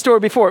told you this story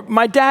before.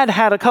 My dad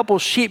had a couple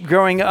sheep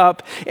growing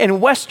up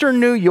in Western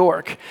New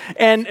York,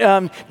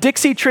 and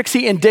Dixie,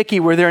 Trixie, and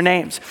Dickie were their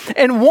names.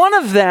 And one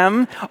of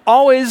them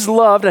always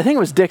loved, I think it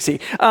was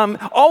Dixie,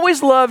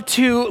 always loved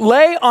to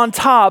lay on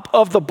top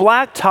of the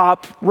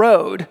blacktop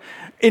road.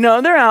 You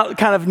know, they're out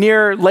kind of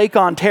near Lake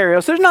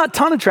Ontario, so there's not a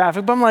ton of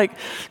traffic, but I'm like,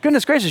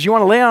 goodness gracious, you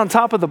want to lay on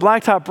top of the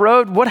blacktop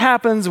road? What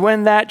happens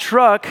when that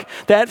truck,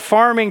 that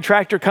farming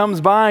tractor comes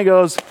by and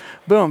goes,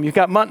 boom, you've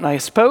got mutton, I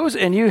suppose,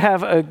 and you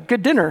have a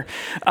good dinner.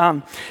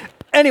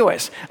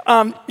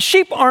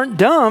 Sheep aren't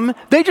dumb.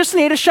 They just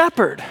need a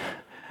shepherd.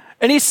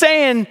 And he's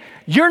saying,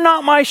 you're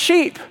not my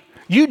sheep.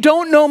 You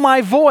don't know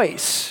my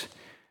voice.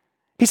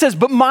 He says,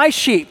 but my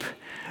sheep,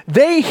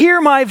 they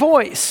hear my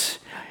voice.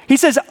 He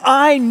says,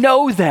 I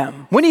know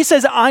them. When he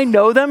says, I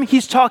know them,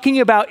 he's talking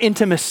about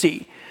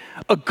intimacy.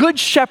 A good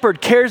shepherd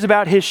cares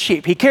about his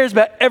sheep. He cares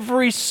about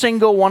every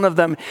single one of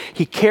them.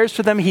 He cares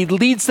for them. He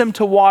leads them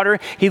to water.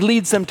 He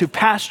leads them to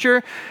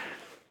pasture.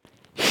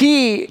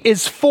 He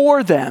is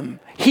for them.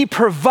 He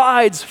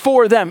provides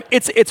for them.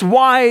 It's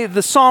why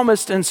the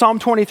psalmist in Psalm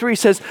 23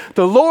 says,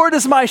 the Lord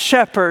is my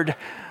shepherd.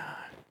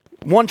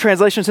 One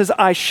translation says,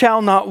 I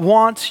shall not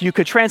want. You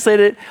could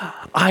translate it,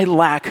 I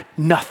lack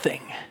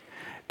nothing.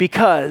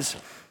 Because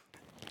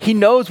he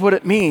knows what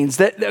it means,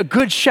 that a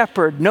good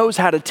shepherd knows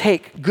how to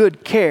take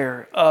good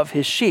care of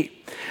his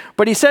sheep.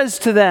 But he says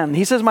to them,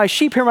 he says, my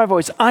sheep hear my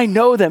voice. I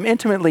know them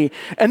intimately,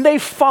 and they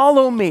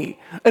follow me.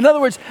 In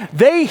other words,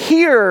 they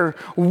hear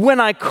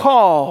when I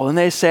call, and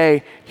they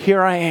say,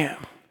 here I am.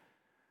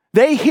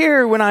 They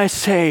hear when I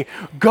say,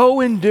 go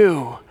and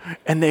do,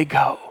 and they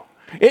go.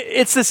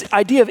 It's this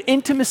idea of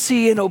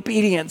intimacy and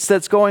obedience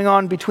that's going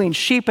on between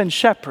sheep and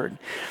shepherd.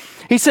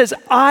 He says,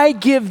 I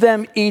give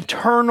them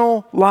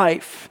eternal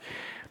life.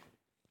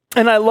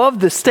 And I love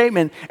this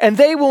statement, and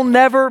they will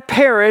never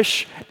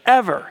perish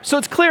ever. So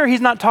it's clear he's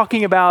not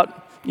talking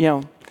about,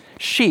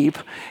 sheep.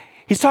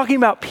 He's talking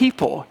about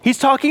people. He's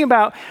talking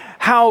about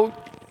how,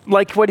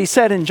 like what he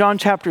said in John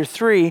chapter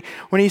 3,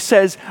 when he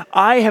says,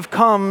 I have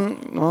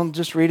come, I'll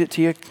just read it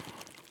to you.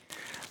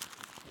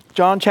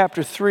 John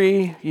chapter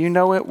 3, you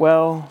know it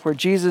well, where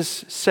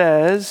Jesus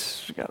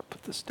says, I gotta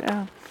put this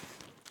down.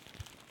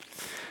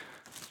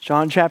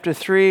 John chapter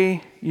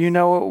 3, you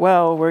know it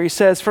well, where he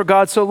says, for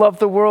God so loved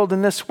the world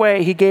in this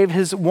way, he gave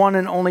his one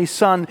and only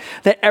Son,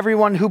 that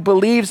everyone who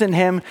believes in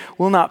him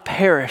will not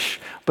perish,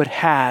 but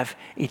have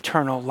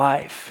eternal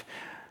life.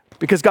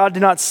 Because God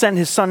did not send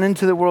his Son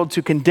into the world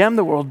to condemn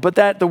the world, but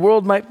that the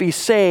world might be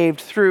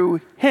saved through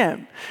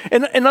him.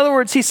 In other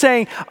words, he's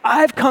saying,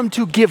 I've come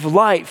to give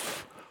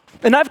life.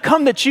 And I've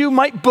come that you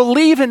might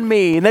believe in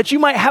me, and that you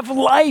might have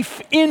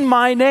life in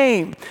my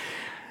name.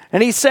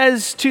 And he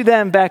says to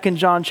them back in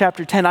John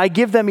chapter 10, I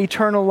give them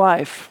eternal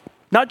life.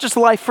 Not just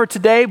life for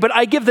today, but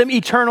I give them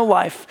eternal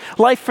life.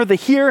 Life for the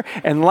here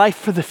and life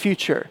for the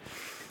future.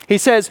 He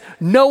says,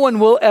 no one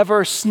will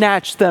ever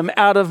snatch them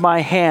out of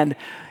my hand.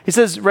 He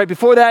says right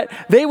before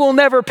that, they will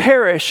never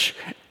perish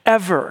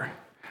ever.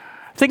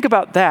 Think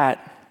about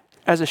that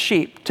as a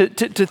sheep. To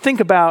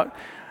think about,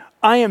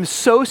 I am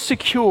so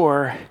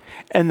secure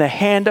in the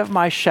hand of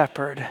my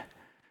shepherd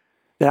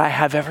that I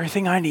have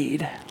everything I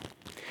need.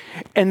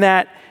 And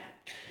that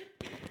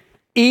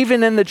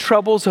even in the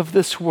troubles of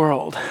this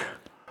world,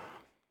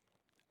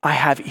 I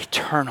have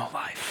eternal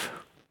life.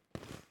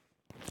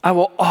 I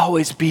will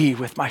always be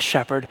with my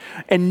shepherd,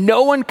 and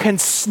no one can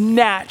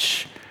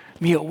snatch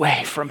me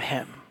away from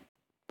him.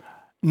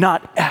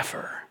 Not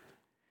ever.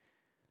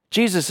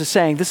 Jesus is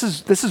saying, this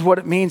is what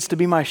it means to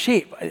be my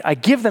sheep. I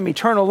give them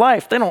eternal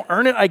life. They don't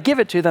earn it. I give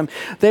it to them.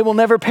 They will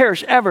never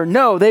perish ever.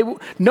 No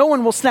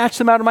one will snatch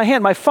them out of my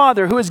hand. My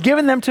Father, who has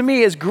given them to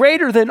me, is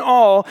greater than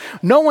all.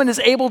 No one is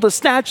able to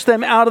snatch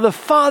them out of the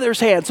Father's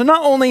hand. So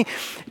not only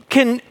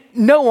can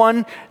no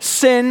one,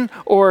 sin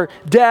or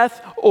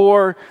death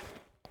or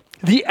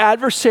the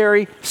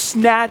adversary,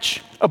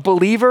 snatch a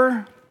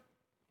believer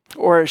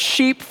or a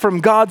sheep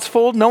from God's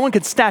fold. No one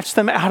can snatch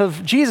them out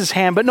of Jesus'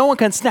 hand, but no one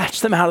can snatch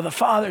them out of the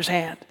Father's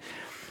hand.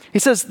 He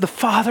says, the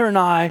Father and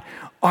I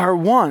are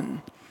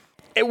one,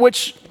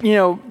 which,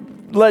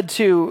 led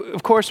to,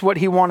 of course, what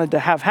he wanted to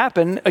have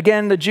happen.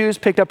 Again, the Jews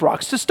picked up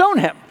rocks to stone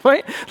him,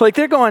 right? Like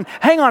they're going,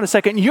 hang on a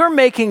second, you're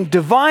making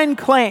divine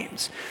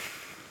claims,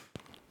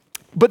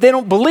 but they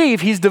don't believe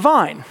he's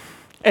divine.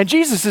 And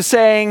Jesus is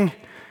saying,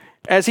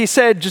 as he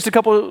said just a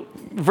couple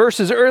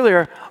verses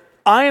earlier,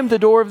 I am the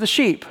door of the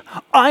sheep.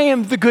 I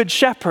am the good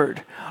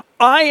shepherd.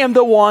 I am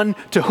the one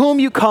to whom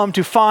you come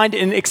to find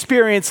and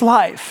experience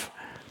life.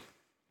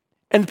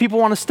 And the people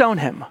want to stone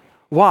him.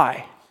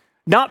 Why?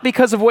 not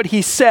because of what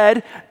he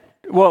said,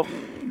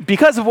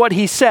 because of what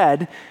he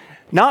said,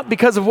 not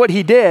because of what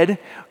he did,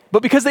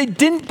 but because they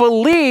didn't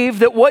believe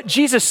that what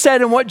Jesus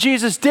said and what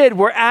Jesus did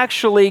were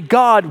actually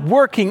God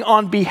working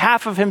on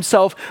behalf of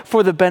himself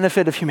for the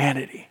benefit of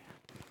humanity.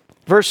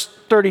 Verse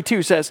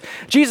 32 says,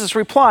 Jesus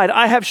replied,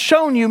 I have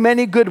shown you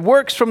many good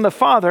works from the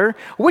Father.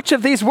 Which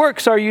of these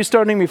works are you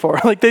stoning me for?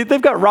 Like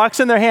they've got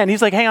rocks in their hand.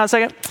 He's like, hang on a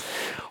second.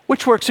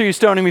 Which works are you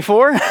stoning me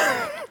for?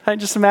 I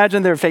just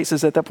imagine their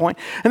faces at that point.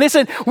 And they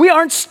said, we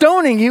aren't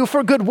stoning you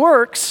for good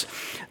works.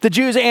 The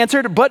Jews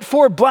answered, but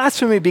for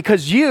blasphemy,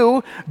 because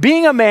you,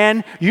 being a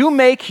man, you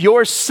make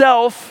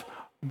yourself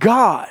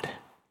God.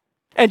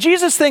 And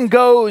Jesus then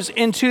goes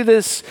into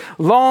this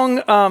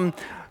long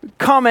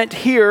comment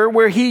here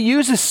where he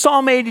uses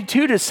Psalm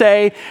 82 to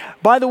say,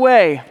 by the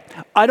way,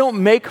 I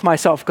don't make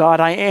myself God,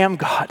 I am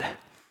God.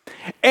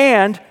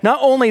 And not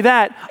only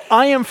that,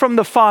 I am from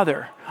the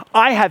Father.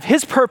 I have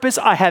his purpose,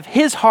 I have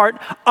his heart,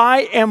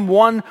 I am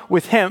one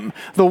with him.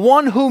 The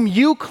one whom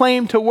you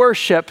claim to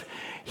worship,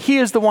 he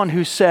is the one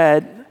who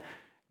said,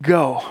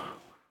 go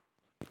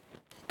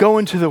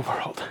into the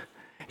world.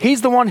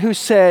 He's the one who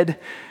said,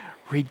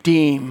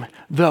 redeem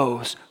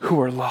those who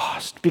are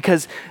lost.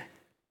 Because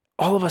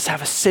all of us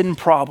have a sin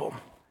problem.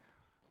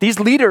 These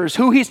leaders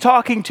who he's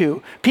talking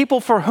to, people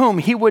for whom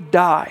he would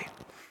die,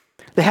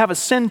 they have a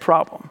sin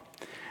problem.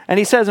 And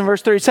he says in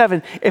verse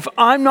 37, if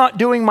I'm not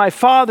doing my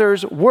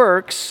Father's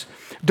works,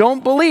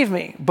 don't believe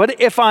me.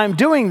 But if I'm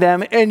doing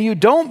them and you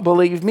don't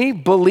believe me,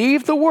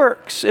 believe the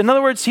works. In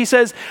other words, he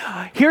says,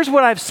 here's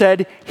what I've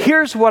said,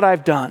 here's what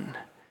I've done.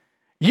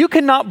 You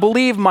cannot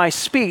believe my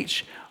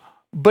speech,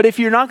 but if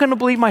you're not going to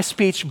believe my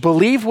speech,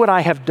 believe what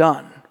I have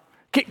done.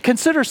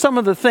 Consider some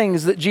of the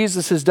things that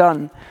Jesus has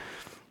done.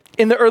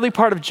 In the early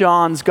part of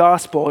John's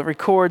gospel, it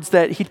records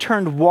that he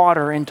turned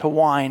water into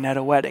wine at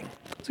a wedding.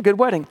 It's a good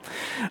wedding.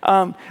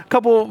 A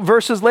couple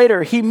verses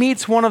later, he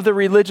meets one of the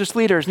religious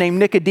leaders named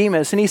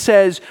Nicodemus, and he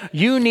says,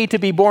 you need to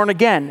be born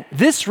again.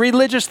 This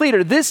religious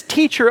leader, this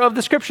teacher of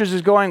the scriptures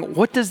is going,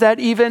 what does that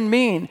even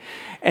mean?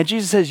 And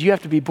Jesus says, you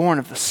have to be born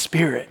of the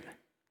Spirit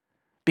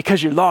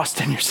because you're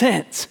lost in your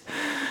sins.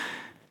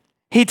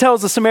 He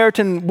tells the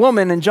Samaritan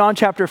woman in John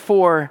chapter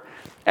 4,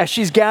 as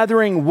she's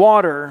gathering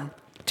water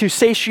to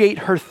satiate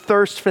her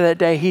thirst for that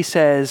day, he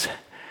says,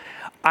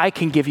 I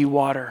can give you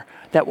water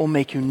that will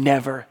make you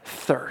never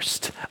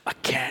thirst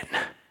again.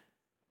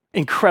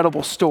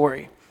 Incredible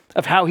story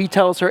of how he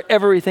tells her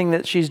everything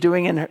that she's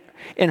doing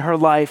in her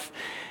life,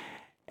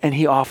 and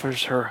he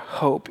offers her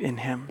hope in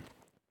him.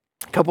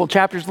 A couple of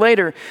chapters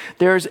later,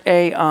 there's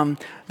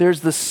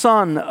the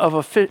son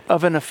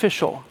of an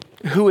official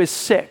who is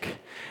sick,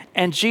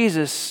 and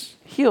Jesus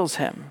heals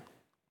him.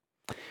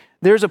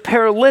 There's a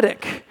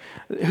paralytic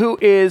who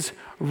is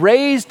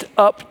raised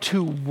up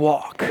to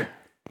walk.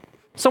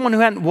 Someone who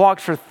hadn't walked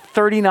for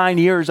 39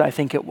 years, I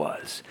think it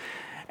was.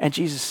 And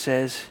Jesus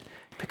says,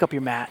 pick up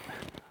your mat,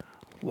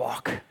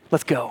 walk,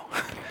 let's go.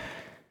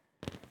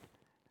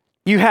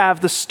 You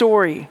have the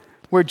story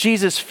where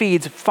Jesus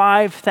feeds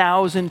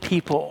 5,000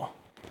 people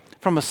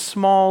from a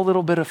small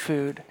little bit of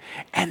food.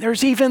 And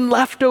there's even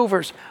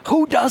leftovers.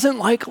 Who doesn't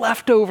like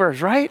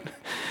leftovers, right?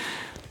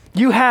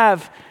 You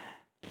have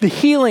the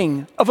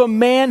healing of a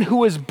man who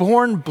was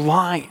born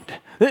blind.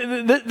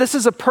 This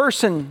is a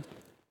person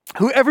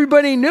who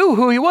everybody knew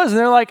who he was. And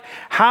they're like,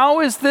 how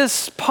is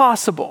this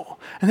possible?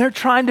 And they're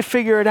trying to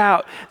figure it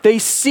out. They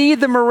see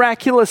the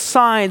miraculous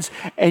signs,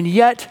 and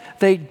yet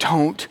they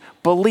don't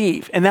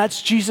believe. And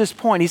that's Jesus'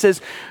 point. He says,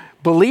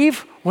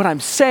 believe what I'm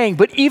saying,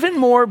 but even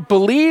more,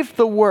 believe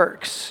the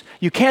works.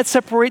 You can't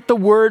separate the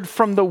word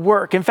from the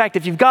work. In fact,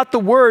 if you've got the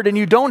word and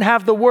you don't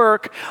have the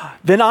work,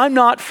 then I'm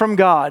not from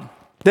God.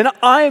 Then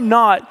I am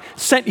not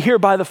sent here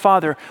by the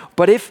Father.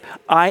 But if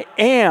I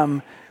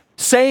am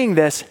saying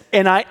this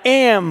and I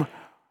am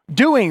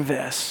doing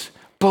this,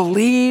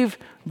 believe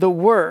the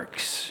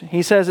works.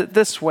 He says it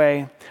this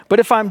way.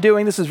 But if I'm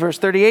doing, this is verse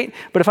 38,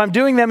 but if I'm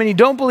doing them and you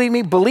don't believe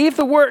me, believe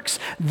the works.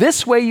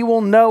 This way you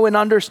will know and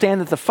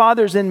understand that the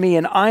Father's in me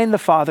and I in the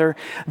Father.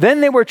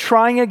 Then they were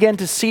trying again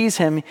to seize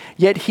him,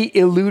 yet he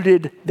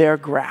eluded their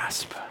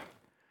grasp.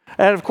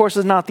 That, of course,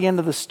 is not the end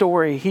of the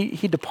story.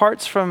 He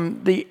departs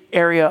from the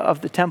area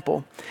of the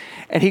temple,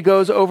 and he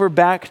goes over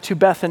back to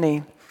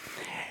Bethany,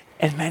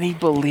 and many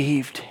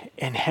believed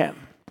in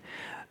him.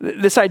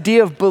 This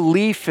idea of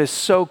belief is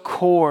so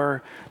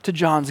core to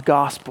John's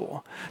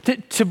gospel.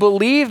 To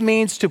believe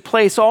means to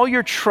place all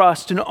your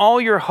trust and all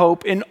your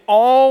hope and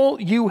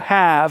all you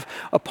have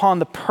upon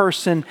the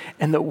person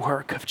and the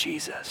work of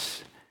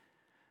Jesus.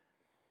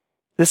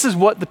 This is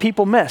what the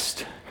people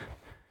missed.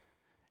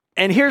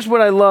 And here's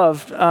what I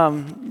love.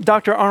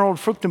 Dr. Arnold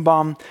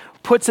Fruchtenbaum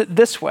puts it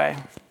this way.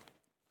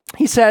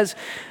 He says,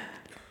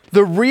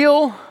 the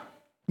real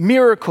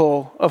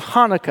miracle of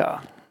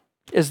Hannukah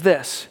is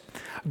this.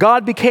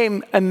 God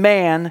became a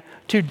man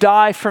to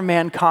die for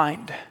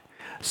mankind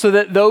so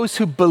that those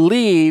who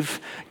believe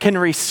can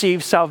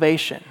receive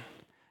salvation.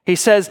 He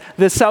says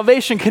the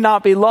salvation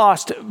cannot be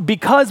lost.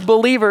 Because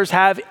believers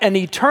have an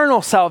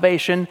eternal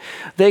salvation,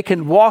 they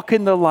can walk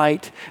in the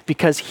light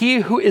because he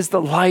who is the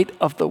light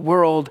of the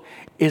world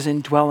is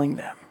indwelling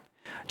them.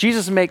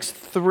 Jesus makes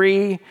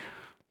 3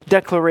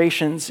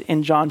 declarations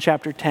in John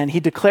chapter 10. He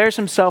declares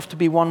himself to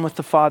be one with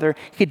the Father.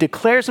 He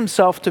declares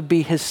himself to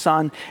be his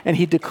Son, and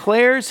he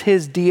declares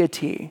his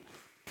deity.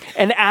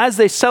 And as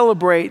they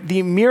celebrate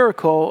the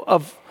miracle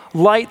of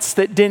lights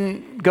that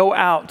didn't go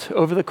out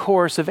over the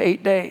course of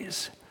 8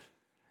 days,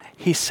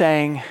 he's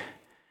saying,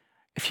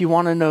 if you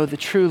want to know the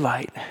true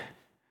light,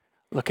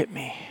 look at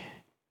me.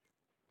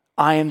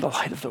 I am the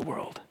light of the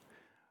world.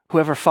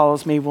 Whoever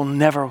follows me will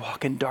never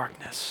walk in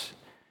darkness,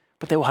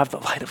 but they will have the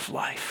light of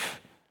life.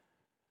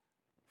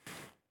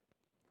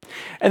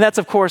 And that's,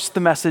 of course, the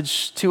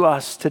message to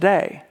us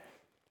today.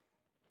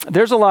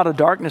 There's a lot of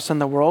darkness in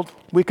the world.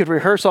 We could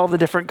rehearse all the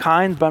different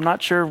kinds, but I'm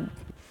not sure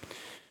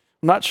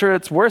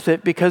it's worth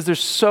it because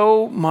there's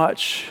so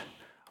much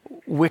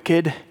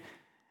wicked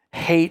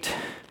hate,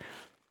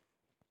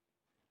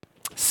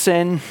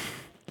 sin,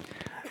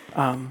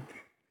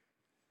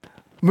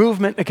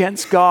 movement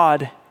against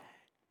God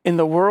in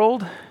the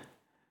world,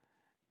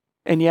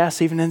 and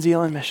yes, even in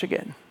Zeeland,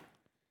 Michigan.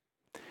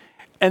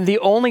 And the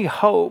only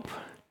hope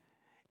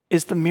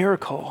is the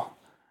miracle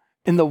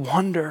in the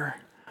wonder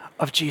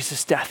of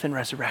Jesus' death and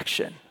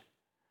resurrection.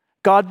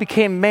 God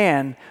became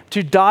man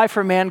to die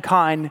for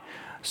mankind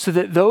so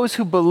that those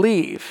who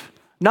believe,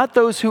 not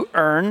those who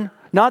earn,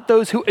 not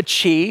those who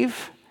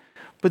achieve,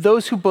 but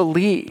those who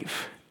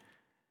believe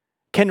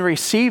can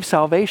receive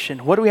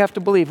salvation. What do we have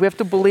to believe? We have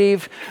to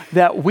believe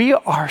that we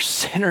are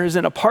sinners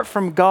and apart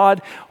from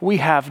God, we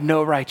have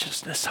no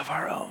righteousness of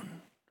our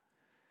own.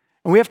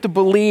 And we have to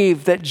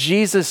believe that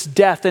Jesus'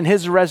 death and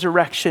his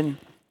resurrection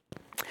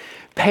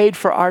paid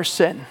for our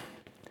sin,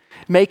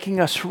 making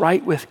us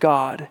right with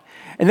God.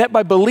 And that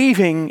by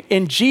believing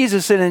in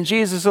Jesus and in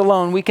Jesus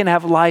alone, we can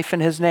have life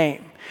in his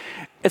name.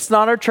 It's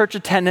not our church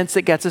attendance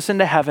that gets us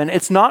into heaven.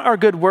 It's not our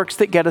good works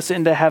that get us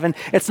into heaven.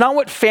 It's not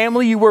what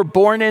family you were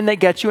born in that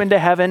gets you into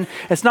heaven.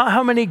 It's not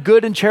how many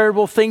good and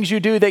charitable things you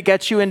do that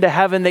gets you into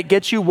heaven, that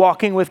gets you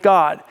walking with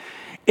God.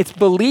 It's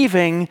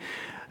believing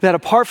that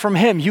apart from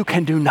him, you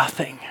can do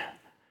nothing.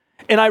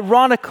 And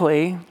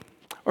ironically,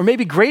 or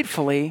maybe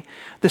gratefully,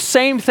 the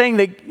same thing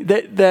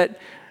that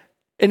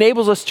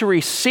enables us to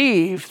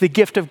receive the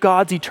gift of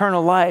God's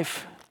eternal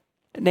life,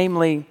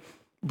 namely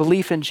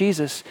belief in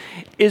Jesus,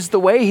 is the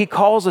way he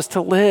calls us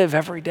to live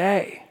every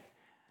day.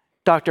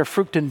 Dr.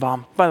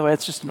 Fruchtenbaum, by the way,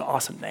 that's just an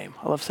awesome name.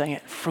 I love saying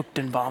it,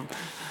 Fruchtenbaum.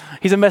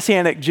 He's a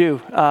Messianic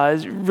Jew.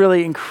 It's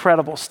really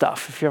incredible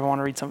stuff if you ever want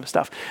to read some of his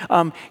stuff.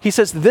 He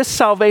says, this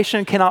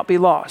salvation cannot be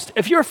lost.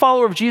 If you're a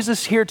follower of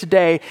Jesus here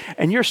today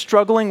and you're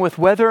struggling with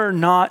whether or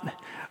not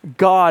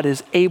God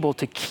is able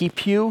to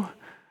keep you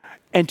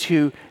and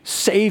to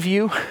save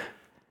you,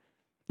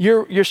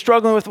 you're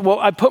struggling with, well,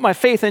 I put my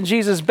faith in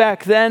Jesus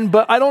back then,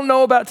 but I don't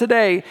know about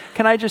today.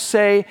 Can I just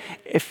say,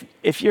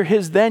 if you're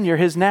his then, you're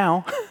his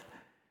now.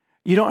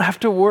 You don't have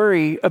to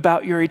worry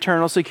about your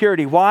eternal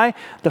security. Why?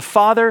 The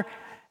Father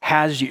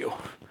has you.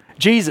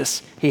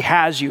 Jesus, he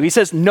has you. He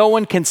says, no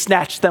one can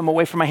snatch them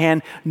away from my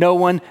hand. No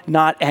one,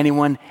 not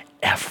anyone,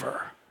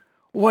 ever.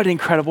 What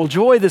incredible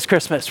joy this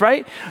Christmas,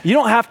 right? You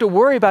don't have to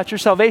worry about your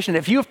salvation.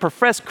 If you have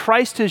professed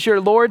Christ as your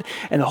Lord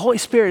and the Holy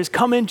Spirit has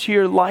come into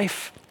your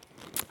life,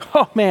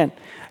 oh man,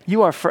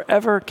 you are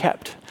forever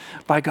kept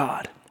by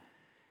God.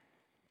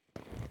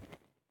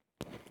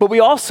 But we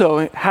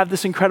also have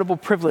this incredible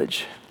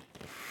privilege,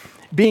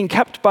 being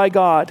kept by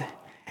God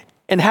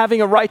and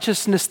having a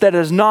righteousness that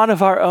is not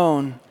of our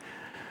own.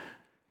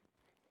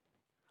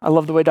 I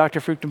love the way Dr.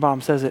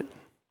 Fruchtenbaum says it.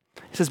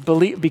 He says,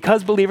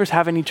 because believers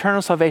have an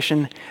eternal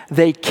salvation,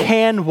 they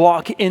can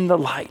walk in the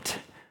light.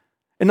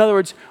 In other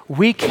words,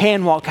 we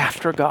can walk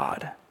after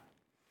God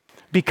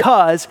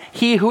because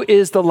he who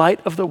is the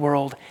light of the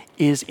world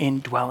is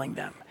indwelling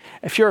them.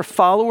 If you're a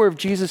follower of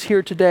Jesus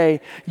here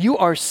today, you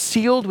are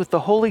sealed with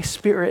the Holy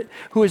Spirit,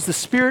 who is the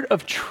Spirit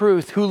of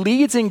truth, who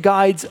leads and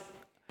guides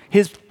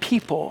his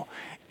people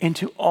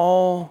into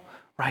all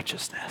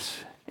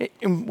righteousness.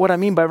 And what I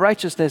mean by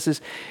righteousness is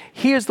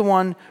he is the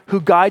one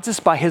who guides us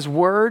by his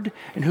word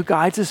and who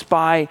guides us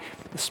by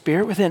the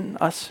Spirit within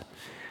us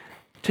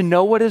to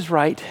know what is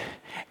right,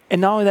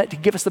 and not only that, to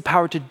give us the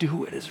power to do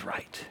what is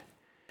right.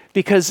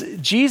 Because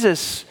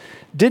Jesus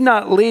did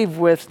not leave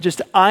with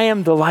just, I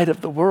am the light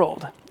of the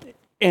world.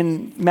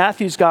 In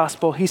Matthew's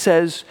gospel, he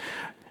says,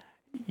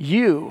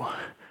 you're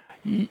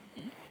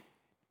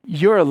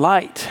a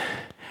light.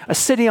 A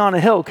city on a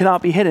hill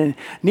cannot be hidden.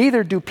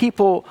 Neither do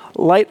people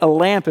light a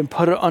lamp and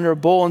put it under a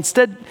bowl.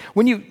 Instead,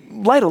 when you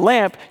light a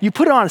lamp, you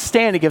put it on a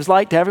stand. It gives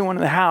light to everyone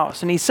in the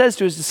house. And he says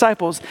to his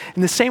disciples,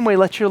 in the same way,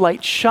 let your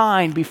light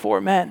shine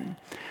before men,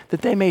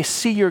 that they may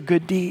see your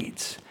good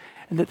deeds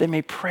and that they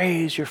may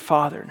praise your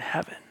Father in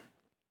heaven.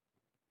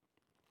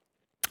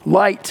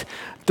 Light,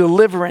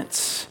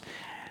 deliverance,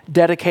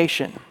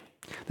 dedication.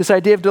 This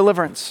idea of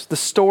deliverance, the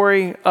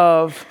story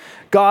of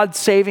God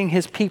saving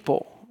his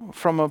people,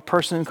 from a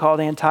person called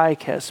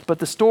Antiochus, but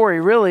the story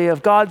really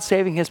of God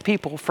saving his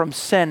people from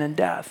sin and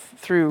death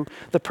through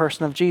the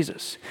person of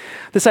Jesus.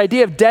 This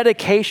idea of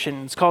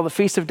dedication, it's called the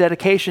Feast of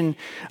Dedication,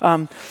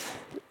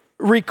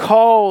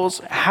 recalls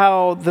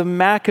how the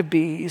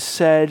Maccabees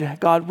said,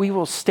 God, we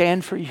will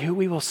stand for you,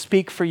 we will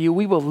speak for you,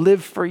 we will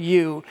live for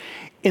you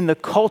in the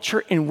culture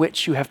in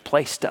which you have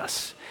placed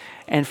us.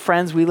 And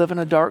friends, we live in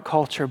a dark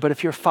culture, but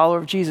if you're a follower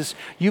of Jesus,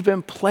 you've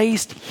been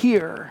placed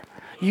here.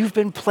 You've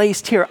been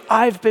placed here.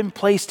 I've been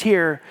placed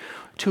here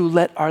to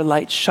let our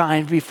light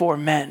shine before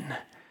men,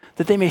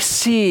 that they may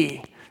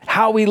see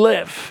how we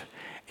live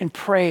and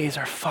praise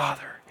our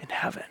Father in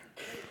heaven.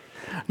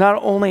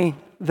 Not only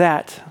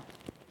that,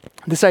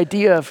 this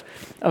idea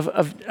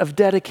of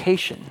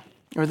dedication,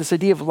 or this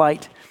idea of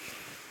light,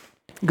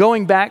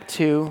 going back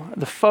to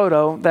the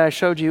photo that I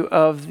showed you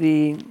of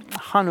the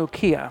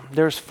Hannukah,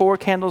 there's 4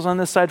 candles on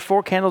this side,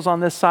 4 candles on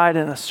this side,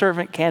 and a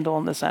servant candle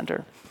in the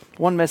center.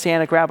 One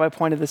Messianic rabbi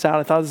pointed this out.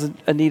 I thought it was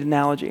a neat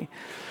analogy.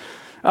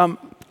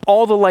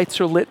 All the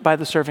lights are lit by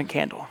the servant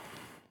candle.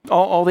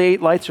 All the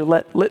 8 lights are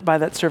lit by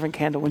that servant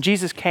candle. When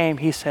Jesus came,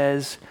 he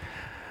says,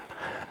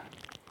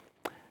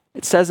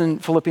 it says in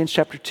Philippians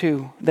chapter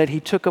 2 that he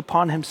took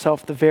upon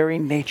himself the very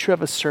nature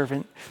of a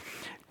servant,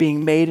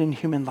 being made in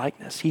human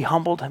likeness. He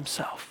humbled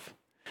himself.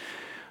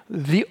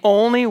 The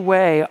only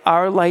way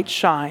our light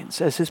shines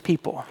as his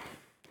people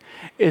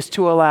is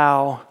to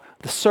allow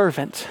the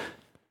servant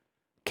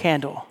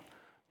candle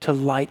to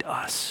light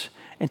us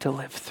and to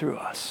live through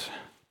us.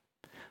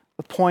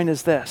 The point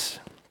is this.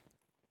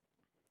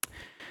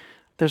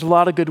 There's a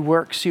lot of good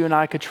works you and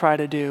I could try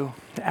to do,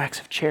 the acts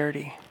of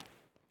charity.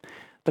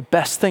 The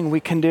best thing we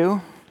can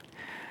do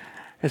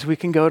is we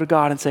can go to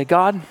God and say,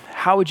 God,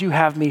 how would you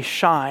have me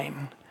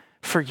shine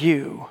for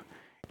you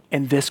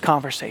in this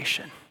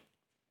conversation,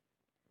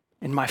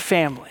 in my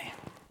family?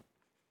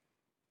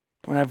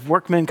 When I have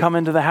workmen come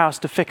into the house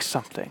to fix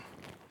something,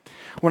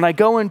 when I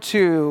go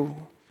into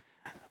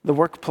the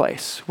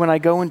workplace, when I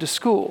go into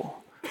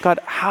school, God,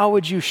 how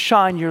would you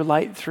shine your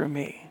light through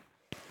me?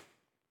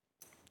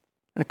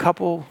 And a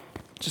couple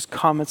just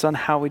comments on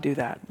how we do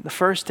that. The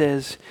first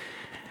is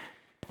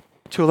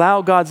to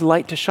allow God's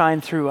light to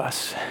shine through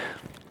us.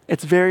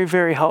 It's very,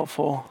 very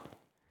helpful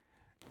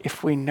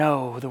if we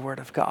know the word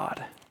of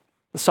God.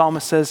 The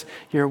psalmist says,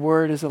 your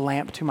word is a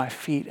lamp to my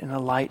feet and a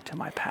light to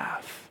my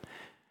path.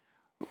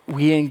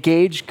 We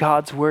engage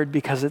God's word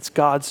because it's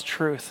God's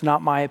truth,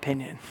 not my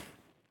opinion.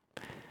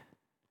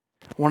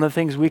 One of the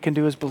things we can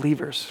do as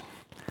believers,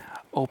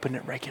 open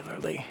it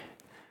regularly,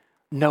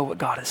 know what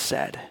God has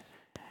said,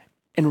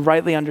 and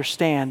rightly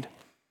understand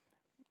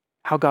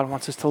how God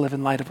wants us to live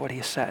in light of what he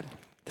has said.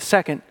 The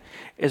second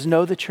is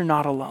know that you're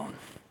not alone.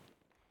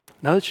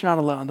 Know that you're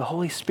not alone. The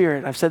Holy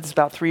Spirit, I've said this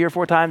about 3 or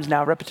 4 times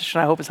now,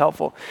 repetition I hope is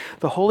helpful.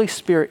 The Holy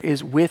Spirit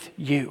is with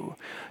you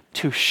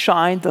to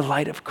shine the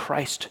light of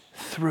Christ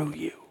through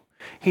you.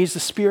 He's the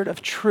Spirit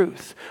of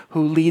truth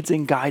who leads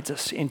and guides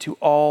us into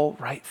all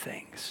right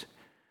things.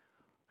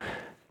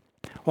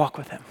 Walk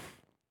with him.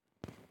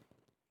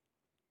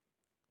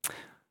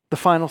 The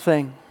final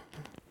thing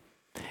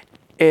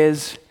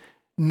is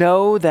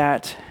know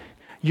that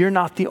you're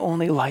not the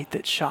only light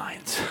that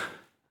shines.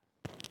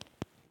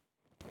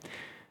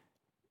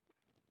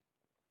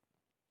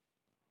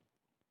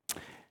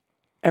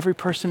 Every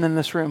person in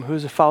this room who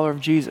is a follower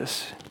of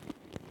Jesus,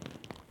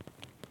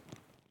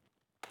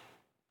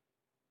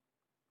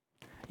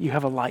 you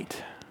have a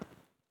light.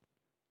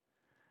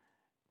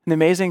 And the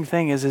amazing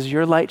thing is, as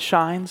your light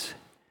shines,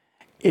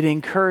 it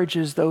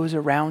encourages those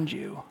around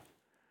you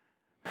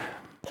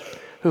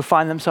who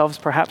find themselves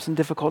perhaps in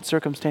difficult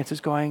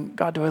circumstances going,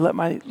 God, do I let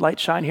my light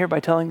shine here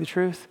by telling the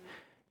truth?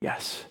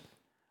 Yes.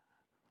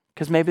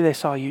 Because maybe they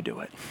saw you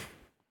do it.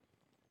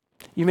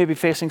 You may be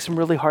facing some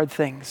really hard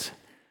things.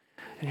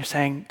 And you're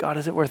saying, God,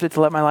 is it worth it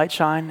to let my light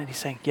shine? And he's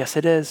saying, yes,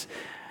 it is.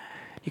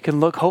 You can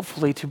look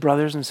hopefully to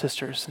brothers and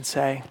sisters and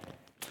say,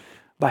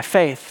 by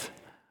faith,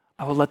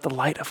 I will let the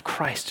light of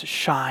Christ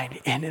shine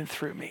in and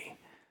through me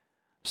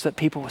so that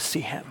people will see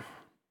him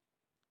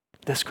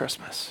this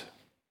Christmas.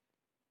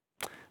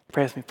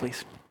 Pray with me,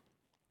 please.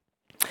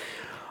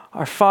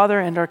 Our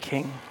Father and our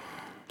King,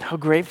 how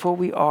grateful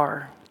we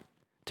are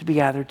to be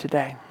gathered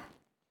today.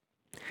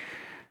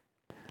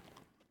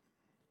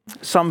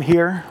 Some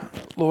here,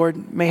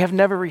 Lord, may have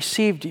never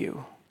received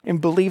you and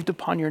believed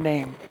upon your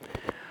name.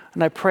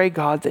 And I pray,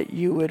 God, that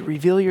you would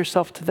reveal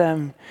yourself to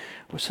them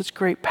with such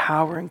great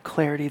power and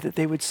clarity that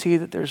they would see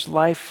that there's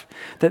life,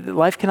 that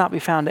life cannot be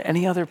found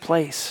any other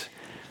place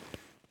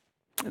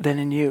than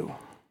in you.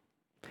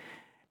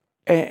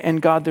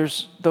 And God,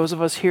 there's those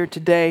of us here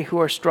today who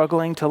are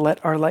struggling to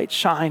let our light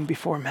shine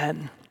before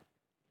men.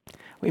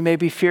 We may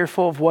be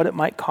fearful of what it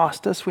might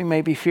cost us. We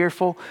may be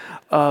fearful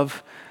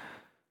of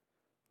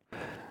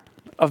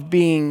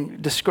being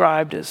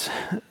described as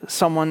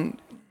someone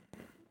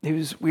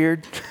who's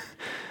weird.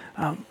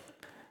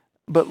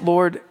 But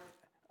Lord,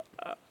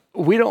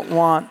 we don't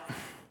want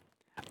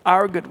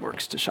our good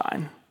works to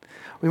shine.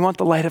 We want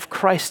the light of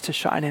Christ to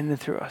shine in and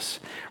through us.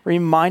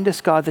 Remind us,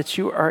 God, that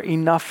you are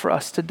enough for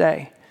us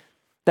today.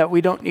 that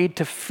we don't need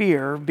to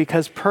fear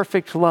because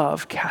perfect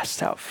love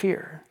casts out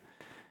fear.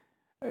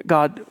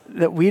 God,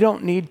 that we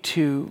don't need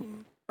to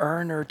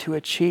earn or to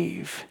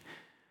achieve,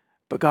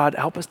 but God,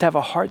 help us to have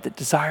a heart that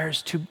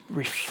desires to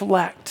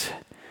reflect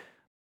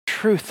the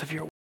truth of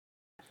your word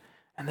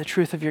and the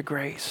truth of your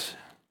grace.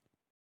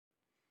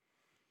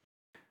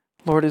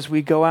 Lord, as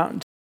we go out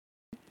into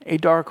a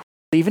dark world,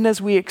 even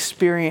as we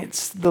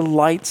experience the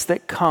lights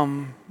that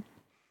come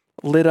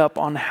lit up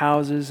on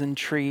houses and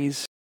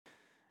trees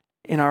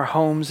in our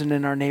homes and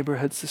in our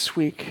neighborhoods this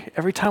week,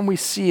 every time we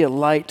see a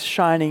light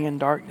shining in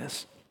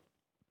darkness,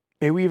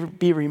 may we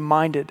be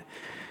reminded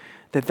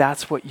that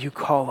that's what you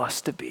call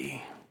us to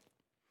be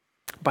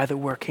by the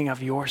working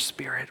of your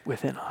Spirit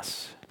within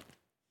us.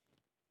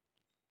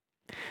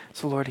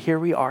 So Lord, here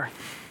we are,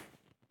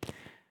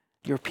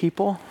 your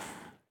people,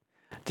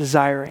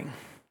 desiring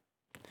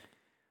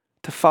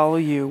to follow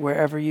you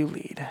wherever you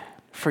lead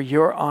for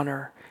your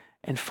honor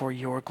and for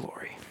your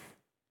glory.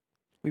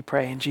 We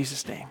pray in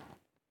Jesus' name.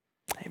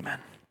 Amen.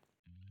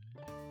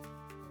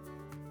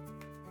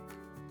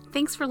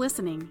 Thanks for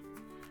listening.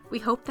 We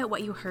hope that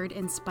what you heard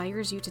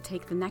inspires you to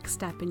take the next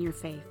step in your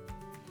faith.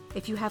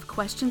 If you have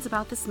questions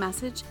about this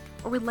message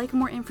or would like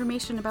more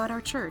information about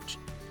our church,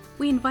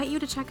 we invite you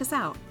to check us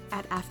out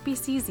at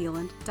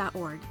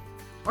fbczealand.org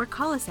or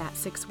call us at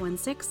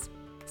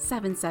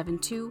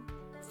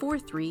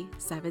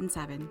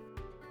 616-772-4377.